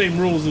follow the same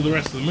rules of the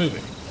rest of the movie.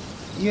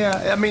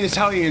 Yeah, I mean, it's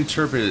how you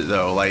interpret it,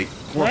 though. Like,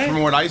 Right.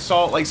 from what I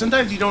saw, like,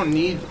 sometimes you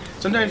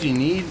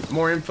need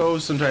more info,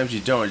 sometimes you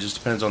don't. It just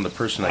depends on the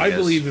person, I guess. I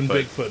believe in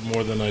But Bigfoot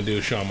more than I do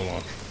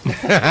Shyamalan.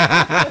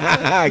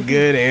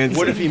 Good answer.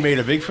 What if he made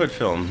a Bigfoot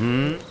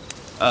film?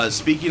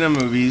 Speaking of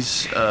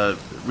movies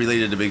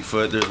related to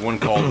Bigfoot, there's one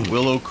called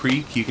Willow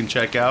Creek you can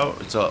check out.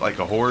 It's like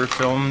a horror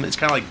film. It's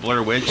kind of like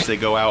Blair Witch. They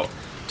go out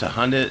to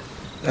hunt it,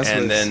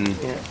 and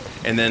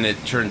then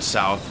it turns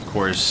south. Of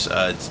course,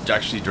 it's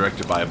actually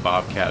directed by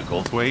Bobcat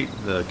Goldthwait,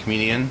 the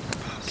comedian.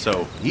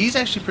 So he's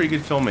actually a pretty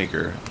good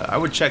filmmaker. I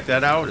would check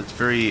that out. It's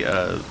very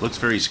looks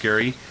very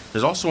scary.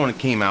 There's also one that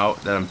came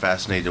out that I'm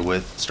fascinated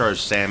with. It stars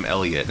Sam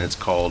Elliott, and it's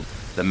called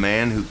The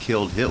Man Who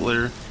Killed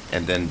Hitler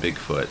and Then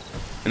Bigfoot.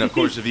 And of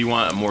course, if you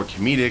want a more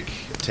comedic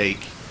take,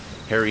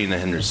 Harry and the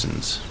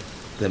Hendersons.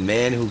 The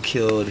Man Who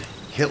Killed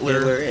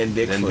Hitler, and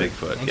Bigfoot. then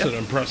Bigfoot. That's Yep. an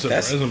impressive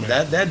That's, resume.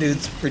 that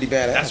dude's pretty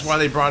badass. That's why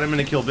they brought him in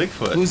to kill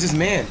Bigfoot. Who's this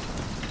man?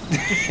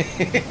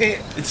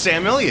 It's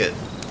Sam Elliott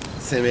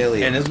Sam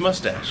Elliott. and his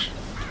mustache.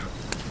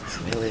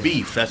 Sam Elliott.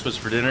 Beef. That's what's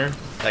for dinner.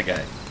 That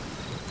guy.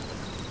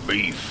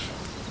 Beef.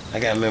 I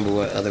gotta remember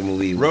what other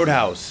movie.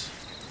 Roadhouse.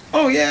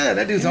 Oh yeah,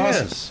 that dude's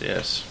awesome.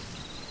 Yes.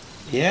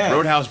 Yeah.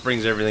 Roadhouse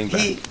brings everything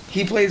back.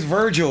 He plays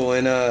Virgil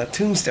in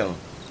Tombstone.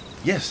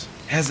 Yes.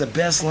 Has the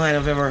best line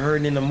I've ever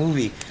heard in a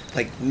movie.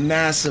 Like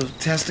massive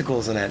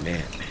testicles in that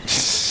man.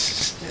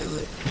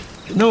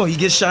 No, he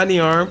gets shot in the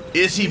arm.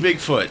 Is he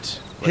Bigfoot?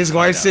 His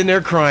wife's sitting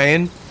there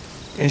crying,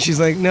 and she's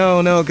like,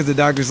 no, because the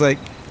doctor's like,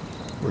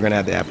 we're gonna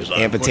have to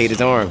amputate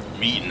his arm.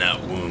 Meat in that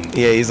wound.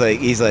 Yeah, he's like,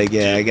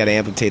 yeah, I gotta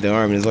amputate the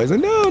arm, and his wife's like,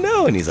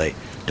 no, and he's like,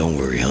 don't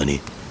worry,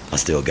 honey, I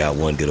still got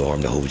one good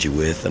arm to hold you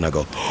with, and I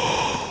go,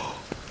 oh,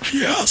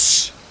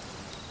 yes.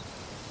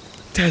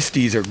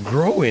 Testes are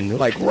growing,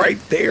 like right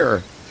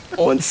there,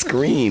 on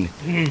screen.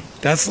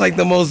 That's like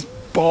the most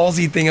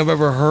ballsy thing I've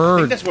ever I think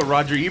heard. that's what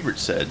Roger Ebert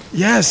said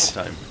Yes,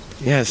 this time.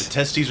 yes.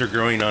 Testes are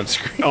growing on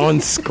screen. On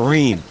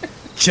screen.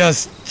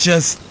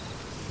 Just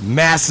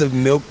massive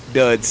milk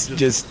duds.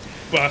 Just,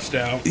 Bust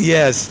out.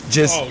 yes,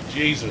 just Oh,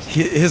 Jesus.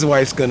 his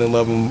wife's gonna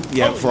love him,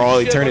 yeah, Oh, for all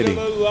shit, eternity.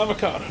 Look at the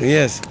avocado.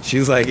 Yes, she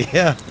was like,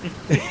 yeah.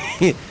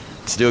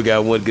 Still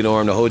got one good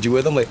arm to hold you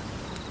with. I'm like,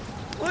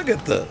 look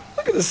at the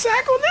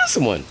sack on this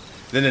one.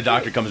 Then the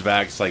doctor comes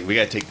back. It's like, we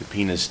gotta take the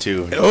penis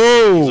too.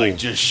 Oh, He's like,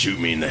 just shoot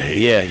me in the head.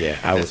 yeah.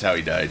 That's how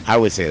he died. I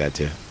would say that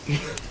too.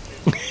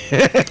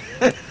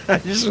 I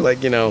just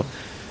like, How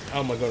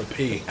am I going to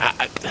pee?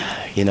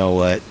 you know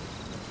what?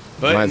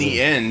 But in Mine's the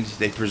a- end,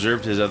 they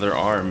preserved his other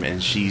arm,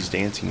 and she's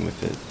dancing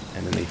with it,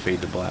 and then they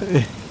fade to black.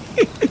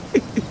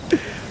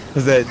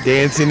 Was that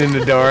dancing in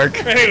the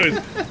dark? Anyways,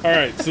 all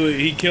right. So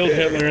he killed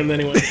Hitler, and then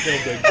he went to kill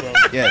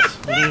Bigfoot.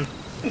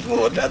 Yes.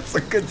 Well, that's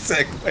a good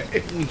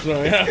segue.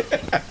 So yeah,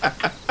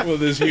 with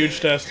his huge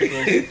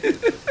testicles,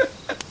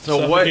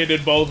 So what?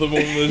 suffocated both of them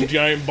with his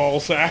giant ball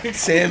sack.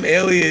 Sam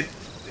Elliott.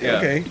 Yeah.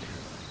 Okay.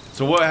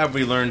 So what have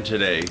we learned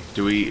today?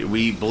 Do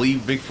we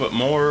believe Bigfoot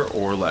more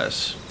or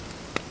less?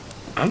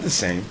 I'm the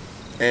same,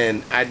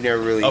 and I'd never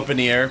really. Up in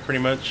the air, pretty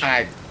much.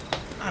 I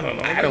I don't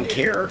know. don't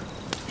care.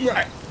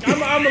 Right.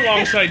 I'm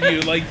alongside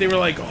you. Like they were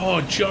like,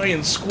 oh,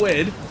 giant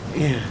squid.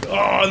 Yeah.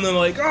 Oh, and then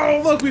like,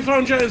 oh, look, we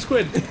found giant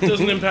squid.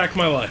 Doesn't impact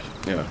my life.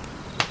 Yeah.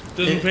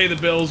 Doesn't pay the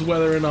bills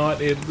whether or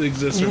not it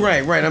exists. Or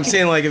not. Right. I'm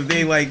saying like if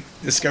they like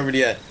discovered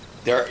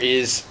there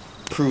is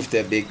proof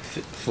that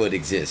Bigfoot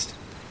exists.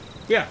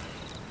 Yeah.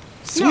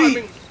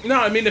 Sweet.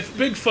 I mean, if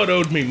Bigfoot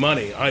owed me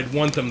money, I'd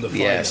want them to find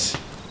Yes.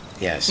 him.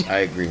 Yes, I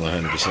agree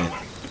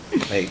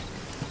 100%. Like,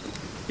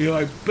 You're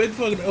like,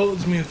 Bigfoot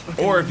owes me a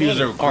fucking Or if he was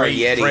a money. Or great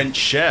Yeti. French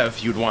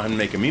chef, you'd want him to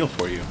make a meal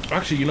for you.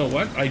 Actually, you know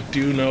what? I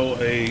do know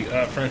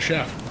a French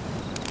chef.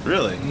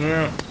 Really?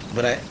 Yeah.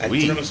 but I'm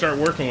gonna start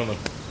working with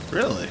him.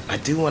 Really? I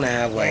do want to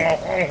have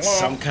like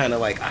some kind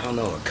of like, I don't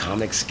know, a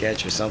comic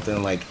sketch or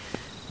something like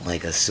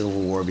a civil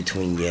war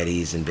between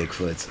Yetis and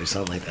Bigfoots or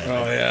something like that.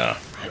 Oh yeah.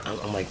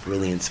 I'm like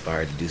really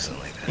inspired to do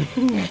something like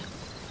that.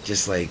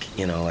 Just like,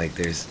 like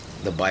there's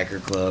the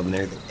biker club and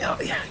everything. Oh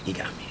yeah, you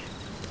got me.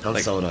 I'm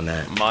Like- sold on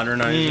that.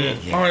 Modernize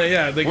it. Yeah. Oh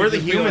yeah. They Where are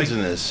could the just be humans like-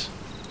 in this?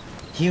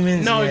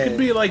 Humans. No, yeah. it could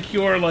be like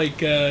your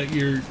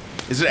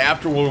Is it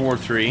after World War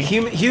III?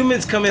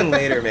 Humans come in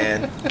later,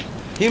 man.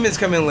 Humans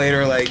come in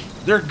later, like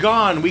They're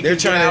gone. We they're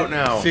can get trying out to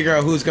now. figure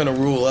out who's gonna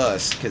rule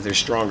us because they're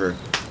stronger.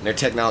 And their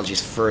technology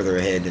is further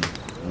ahead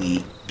than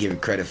we give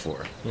it credit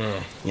for.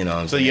 Oh. You know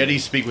what I'm So saying?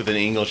 Yetis speak with an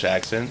English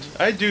accent?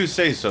 I do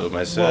say so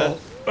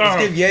myself. Well,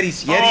 let's give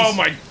Yetis. Oh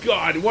my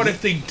God! What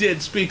if they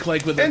did speak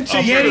like with an And to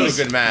upper, Yetis,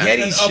 good man. an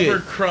Yetis upper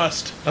shit.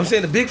 crust? I'm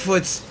saying the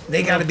Bigfoots,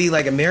 they got to be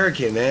like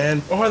American,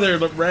 man. Or they're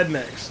the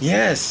rednecks.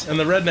 Yes. And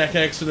the redneck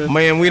accident.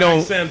 Man, we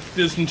don't- accent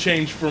doesn't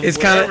change from It's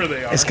kind wherever of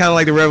they are. it's kind of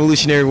like the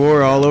Revolutionary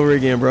War all over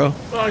again, bro.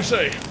 I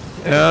say,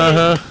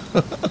 Uh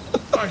huh.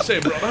 I say,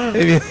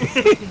 brother.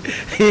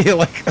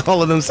 Like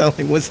all of them sound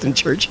like Winston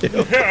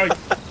Churchill. Yeah,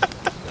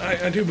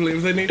 I do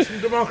believe they need some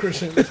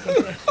democracy in this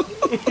country.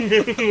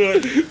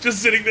 Just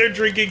sitting there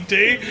drinking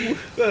tea.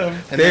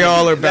 They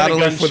all are then a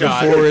battling for the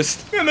gunshot.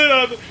 forest. And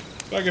then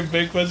fucking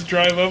Bigfoots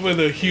drive up with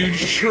a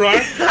huge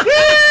truck.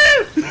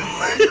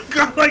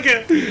 Got like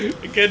a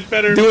get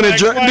better. Doing a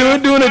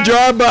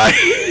drive-by.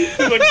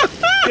 Like,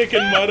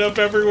 kicking mud up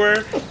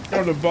everywhere.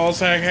 Got the ball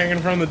sack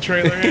hanging from the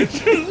trailer hitch.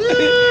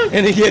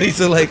 And the Yetis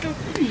are like,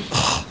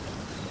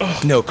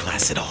 no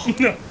class at all.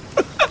 No.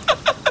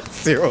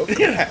 Zero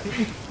class.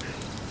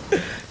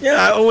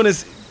 Yeah, I want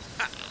to.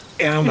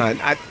 Yeah, I'm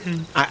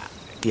not.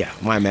 Yeah,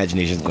 my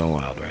imagination's going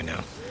wild right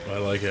now. I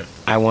like it.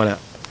 I wanna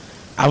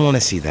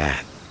see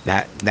that.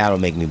 That'll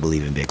make me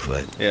believe in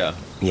Bigfoot. Yeah.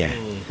 Yeah,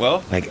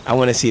 Well, like I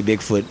want to see a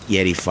Bigfoot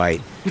Yeti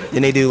fight.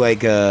 Then they do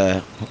like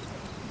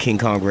King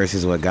Kong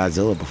versus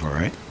Godzilla before,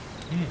 right?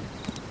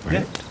 Right.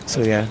 Yeah.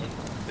 So yeah,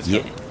 it's,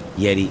 coming.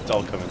 Yeti It's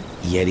all coming.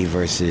 Yeti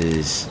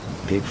versus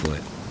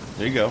Bigfoot.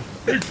 There you go.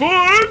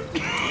 Bigfoot!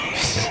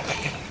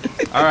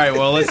 All right.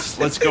 Well,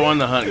 let's go on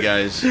the hunt,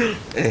 guys.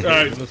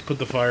 Alright, let's put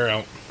the fire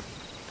out.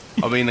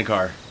 I'll be in the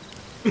car.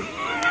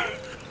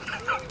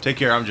 Take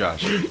care. I'm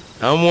Josh.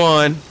 I'm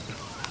one.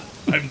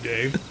 I'm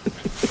Dave.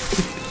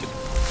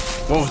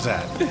 What was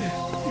that?